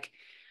feel like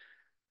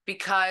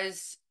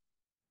because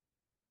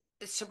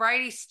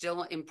sobriety is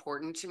still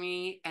important to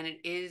me and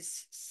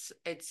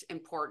it's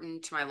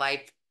important to my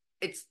life.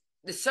 It's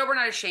the sober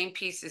not ashamed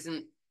piece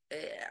isn't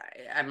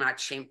I'm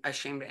not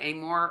ashamed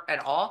anymore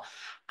at all.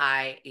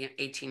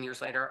 18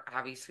 years later,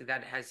 obviously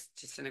that has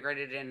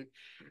disintegrated, and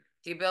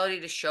the ability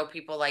to show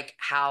people like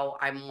how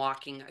I'm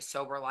walking a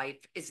sober life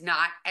is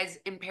not as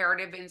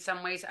imperative in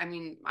some ways. I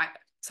mean,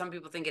 some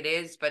people think it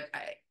is, but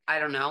I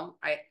don't know.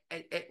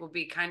 It would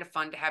be kind of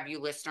fun to have you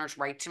listeners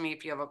write to me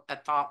if you have a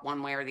thought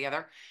one way or the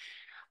other.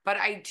 But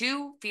I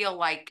do feel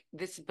like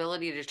this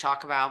ability to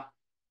talk about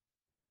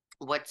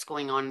what's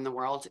going on in the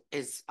world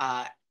is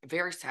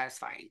very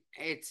satisfying.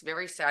 It's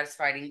very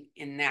satisfying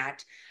in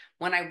that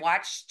when I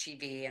watch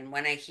TV and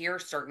when I hear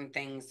certain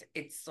things,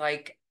 it's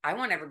like I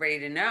want everybody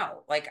to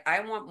know. Like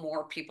I want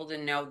more people to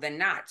know than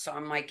not. So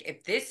I'm like,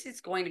 if this is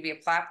going to be a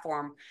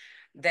platform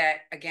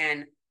that,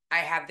 again, I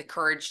have the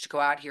courage to go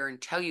out here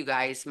and tell you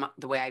guys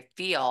the way I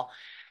feel,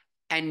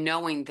 and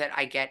knowing that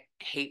I get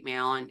hate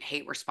mail and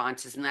hate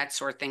responses and that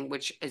sort of thing,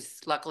 which is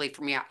luckily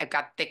for me, I've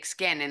got thick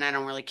skin and I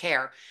don't really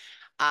care.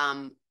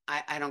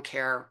 I don't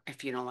care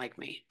if you don't like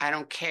me. I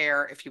don't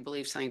care if you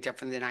believe something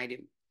different than I do.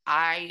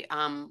 I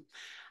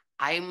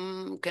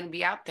I'm going to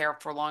be out there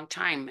for a long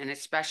time, and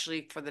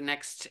especially for the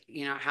next,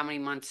 how many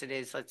months it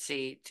is. Let's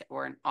see,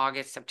 we're in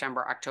August,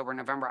 September, October,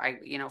 November.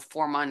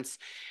 4 months.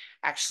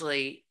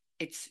 Actually,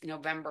 it's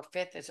November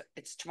 5th.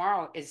 It's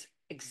tomorrow is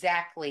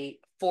exactly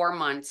 4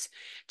 months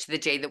to the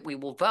day that we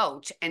will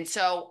vote. And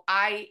so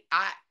I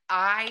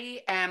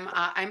am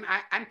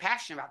I'm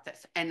passionate about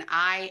this, and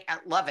I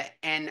love it,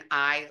 and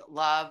I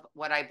love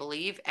what I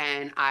believe,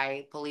 and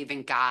I believe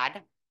in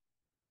God,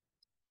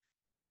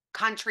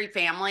 country,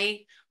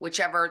 family,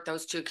 whichever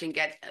those two can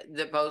get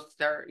the both.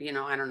 They're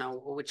I don't know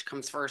which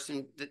comes first,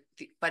 and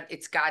but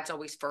it's God's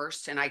always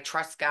first, and I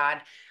trust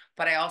God,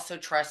 but I also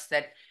trust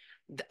that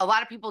a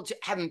lot of people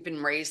haven't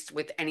been raised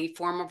with any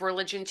form of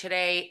religion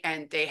today,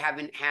 and they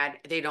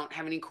don't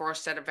have any core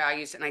set of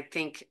values. And I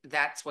think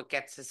that's what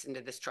gets us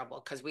into this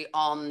trouble, because we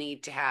all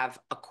need to have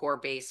a core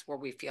base where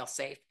we feel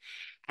safe.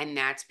 And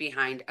that's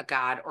behind a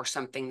God or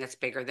something that's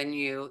bigger than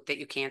you that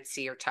you can't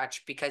see or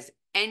touch, because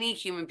any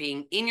human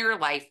being in your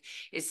life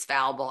is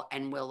fallible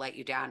and will let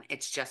you down.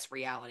 It's just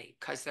reality,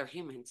 because they're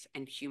humans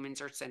and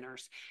humans are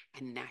sinners.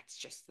 And that's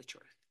just the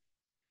truth.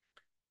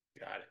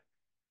 Got it.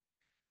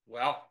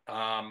 Well,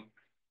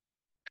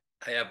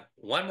 I have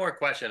one more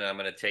question, and I'm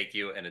going to take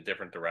you in a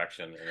different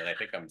direction, and then I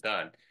think I'm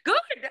done. Good.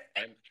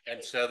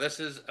 And so this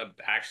is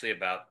actually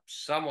about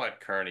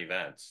somewhat current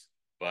events,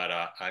 but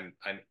I'm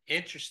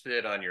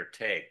interested on your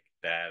take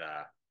that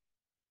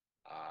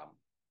um,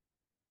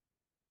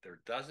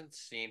 there doesn't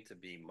seem to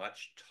be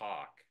much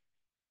talk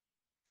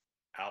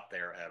out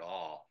there at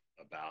all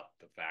about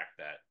the fact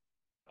that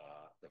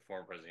the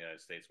former president of the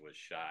United States was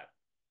shot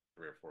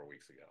 3 or 4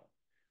 weeks ago.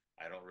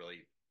 I don't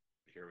really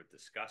hear it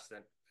discussed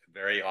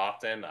very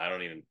often.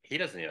 He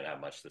doesn't even have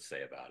much to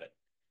say about it.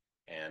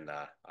 And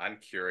I'm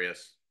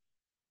curious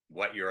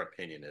what your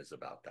opinion is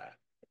about that.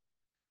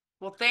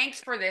 Well,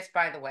 thanks for this,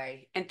 by the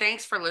way. And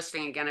thanks for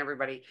listening again,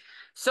 everybody.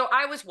 So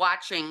I was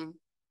watching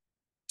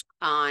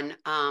on,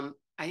 I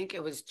think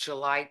it was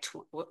July,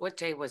 what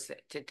day was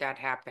it? Did that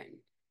happen?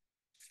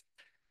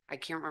 I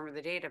can't remember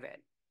the date of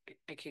it.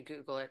 I could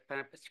Google it, but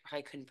I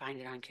probably couldn't find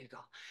it on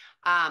Google.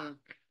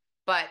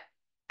 But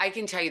I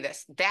can tell you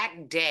this,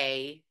 that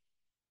day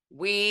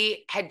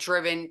we had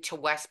driven to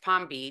West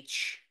Palm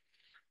Beach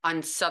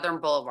on Southern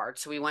Boulevard.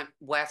 So we went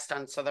west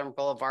on Southern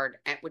Boulevard,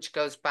 which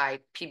goes by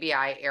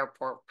PBI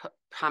Airport,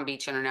 Palm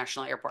Beach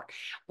International Airport,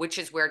 which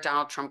is where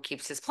Donald Trump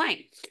keeps his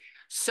plane.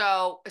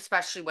 So,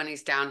 especially when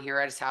he's down here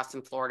at his house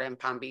in Florida in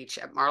Palm Beach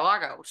at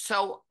Mar-a-Lago.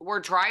 So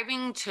we're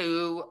driving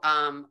to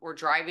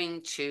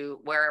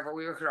wherever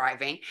we were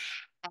driving,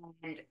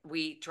 and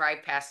we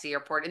drive past the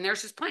airport, and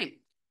there's his plane.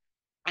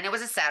 And it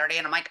was a Saturday,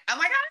 and I'm like, oh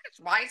my gosh,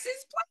 why is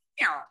his plane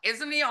here?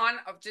 Isn't he on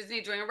of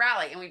Disney doing a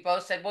rally? And we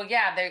both said, well,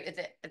 yeah,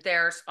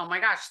 there's, oh my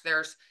gosh,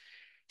 there's,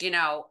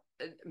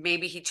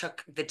 maybe he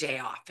took the day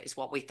off, is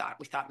what we thought.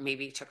 We thought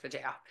maybe he took the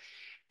day off.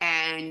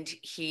 And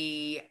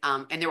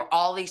and there were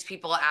all these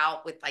people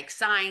out with like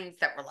signs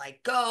that were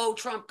like, go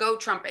Trump, go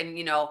Trump. And,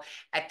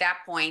 at that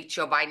point,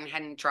 Joe Biden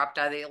hadn't dropped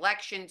out of the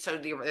election. So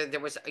there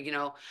was,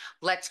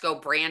 let's go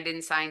Brandon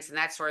signs and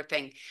that sort of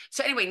thing.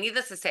 So anyway,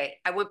 needless to say,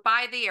 I went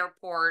by the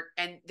airport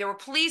and there were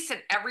police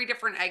at every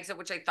different exit,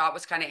 which I thought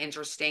was kind of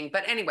interesting.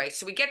 But anyway,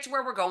 so we get to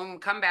where we're going, we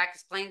come back,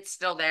 his plane's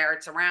still there.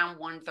 It's around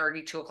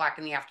 1:30, 2 o'clock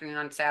in the afternoon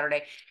on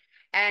Saturday.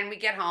 And we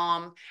get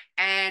home,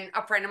 and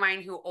a friend of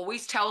mine who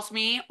always tells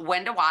me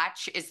when to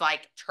watch is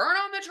like, turn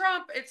on the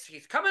Trump.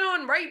 He's coming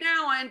on right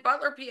now in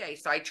Butler, PA.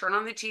 So I turn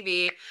on the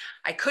TV.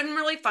 I couldn't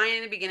really find it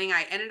in the beginning.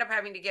 I ended up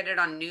having to get it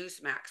on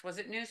Newsmax. Was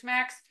it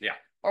Newsmax? Yeah.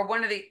 Or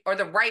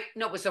the right,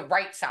 no, it was the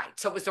right side.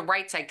 So it was the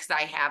right side, because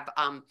I have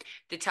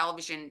the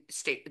television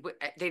state.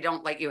 They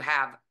don't let you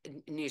have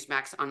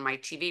Newsmax on my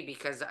TV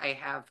because I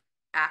have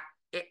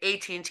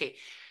AT&T.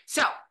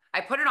 So I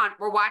put it on.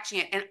 We're watching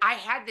it, and I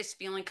had this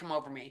feeling come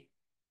over me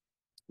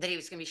that he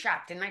was going to be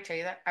shot. Didn't I tell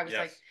you that?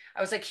 Yes.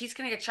 I was like, he's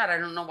going to get shot. I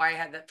don't know why I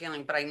had that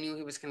feeling, but I knew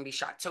he was going to be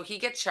shot. So he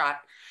gets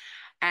shot,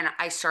 and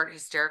I start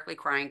hysterically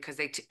crying because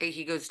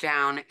he goes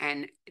down.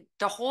 And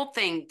the whole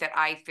thing that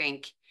I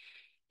think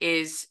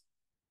is,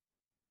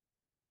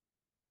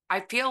 I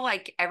feel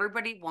like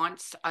everybody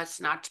wants us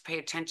not to pay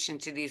attention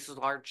to these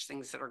large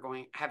things that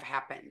have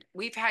happened.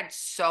 We've had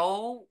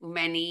so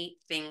many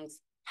things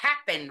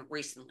happen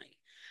recently.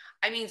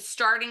 I mean,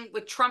 starting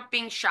with Trump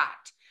being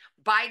shot,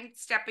 Biden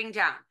stepping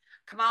down,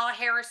 Kamala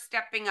Harris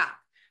stepping up.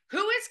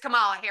 Who is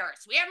Kamala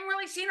Harris? We haven't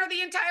really seen her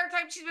the entire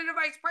time she's been a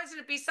vice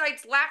president,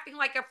 besides laughing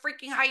like a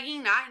freaking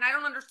hyena. And I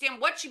don't understand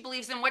what she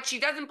believes in, what she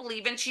doesn't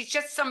believe in. She's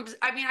just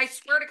I mean, I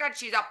swear to God,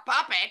 she's a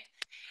puppet.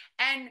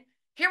 And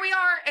here we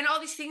are, and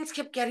all these things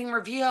kept getting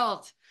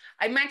revealed.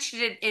 I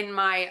mentioned it in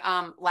my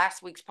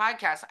last week's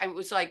podcast. I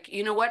was like,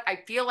 you know what? I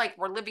feel like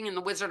we're living in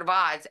the Wizard of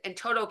Oz, and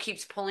Toto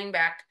keeps pulling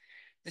back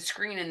the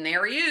screen, and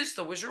there he is,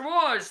 the Wizard of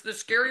Oz, the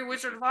scary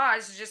Wizard of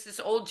Oz is just this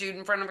old dude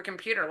in front of a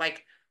computer.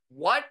 Like,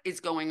 what is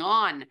going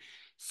on?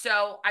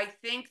 So I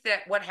think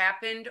that what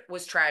happened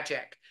was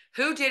tragic.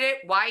 Who did it?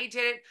 Why he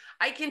did it?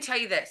 I can tell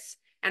you this,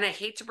 and I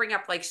hate to bring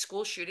up like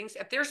school shootings.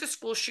 If there's a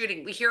school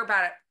shooting, we hear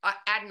about it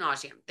ad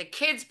nauseum. The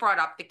kids brought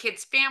up, the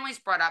kids' families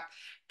brought up,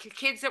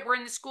 kids that were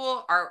in the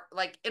school are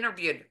like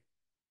interviewed.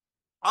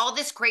 All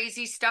this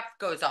crazy stuff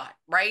goes on,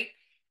 right?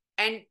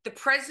 And the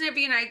president of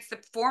the United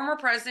States, the former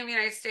president of the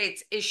United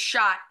States, is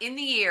shot in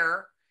the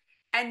ear,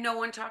 and no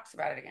one talks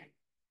about it again.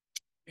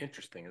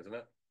 Interesting, isn't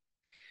it?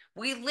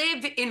 We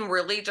live in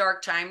really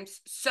dark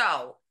times.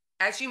 So,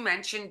 as you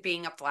mentioned,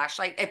 being a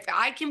flashlight, if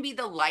I can be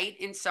the light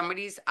in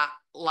somebody's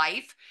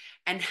life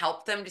and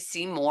help them to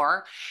see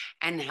more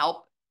and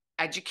help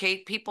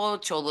educate people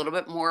to a little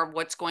bit more of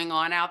what's going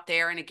on out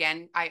there. And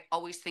again, I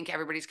always think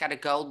everybody's got to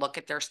go look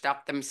at their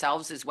stuff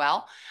themselves as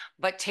well.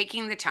 But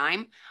taking the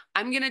time,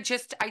 I'm going to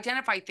just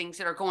identify things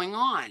that are going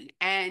on.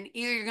 And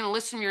either you're going to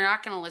listen or you're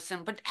not going to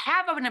listen, but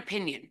have an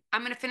opinion.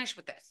 I'm going to finish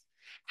with this.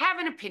 Have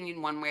an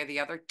opinion one way or the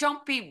other.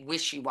 Don't be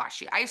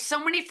wishy-washy. I have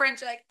so many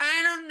friends like,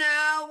 I don't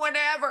know,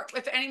 whatever.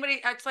 If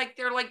anybody, it's like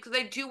they're like,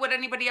 they do what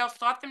anybody else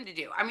taught them to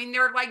do. I mean,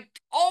 they're like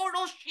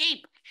total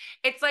sheep.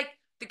 It's like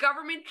the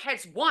government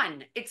has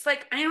won. It's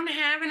like, I don't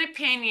have an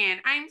opinion.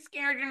 I'm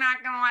scared you're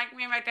not going to like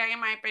me if I tell you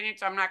my opinion,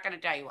 so I'm not going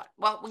to tell you what.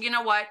 Well, you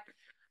know what?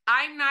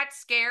 I'm not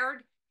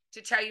scared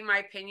to tell you my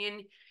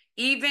opinion.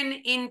 Even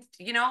in,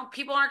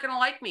 people aren't going to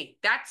like me.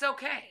 That's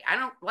okay. I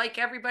don't like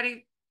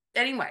everybody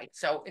anyway,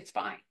 so it's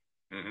fine.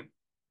 Mm-hmm.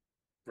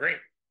 Great.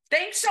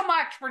 Thanks so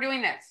much for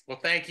doing this. Well,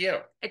 thank you.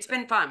 It's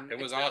been fun. It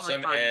was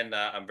awesome, and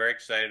I'm very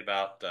excited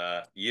about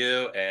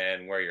you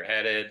and where you're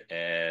headed,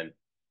 and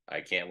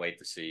I can't wait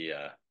to see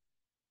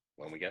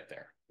when we get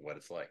there, what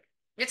it's like.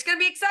 It's going to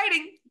be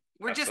exciting.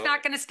 We're just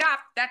not going to stop.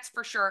 That's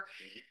for sure.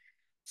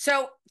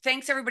 So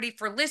thanks everybody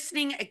for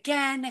listening.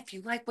 Again, if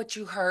you like what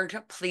you heard,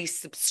 please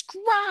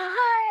subscribe.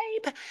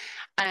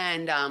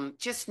 And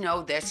just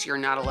know this, you're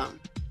not alone.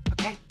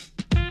 Okay?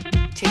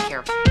 Take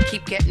care.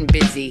 Keep getting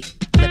busy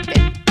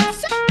flipping.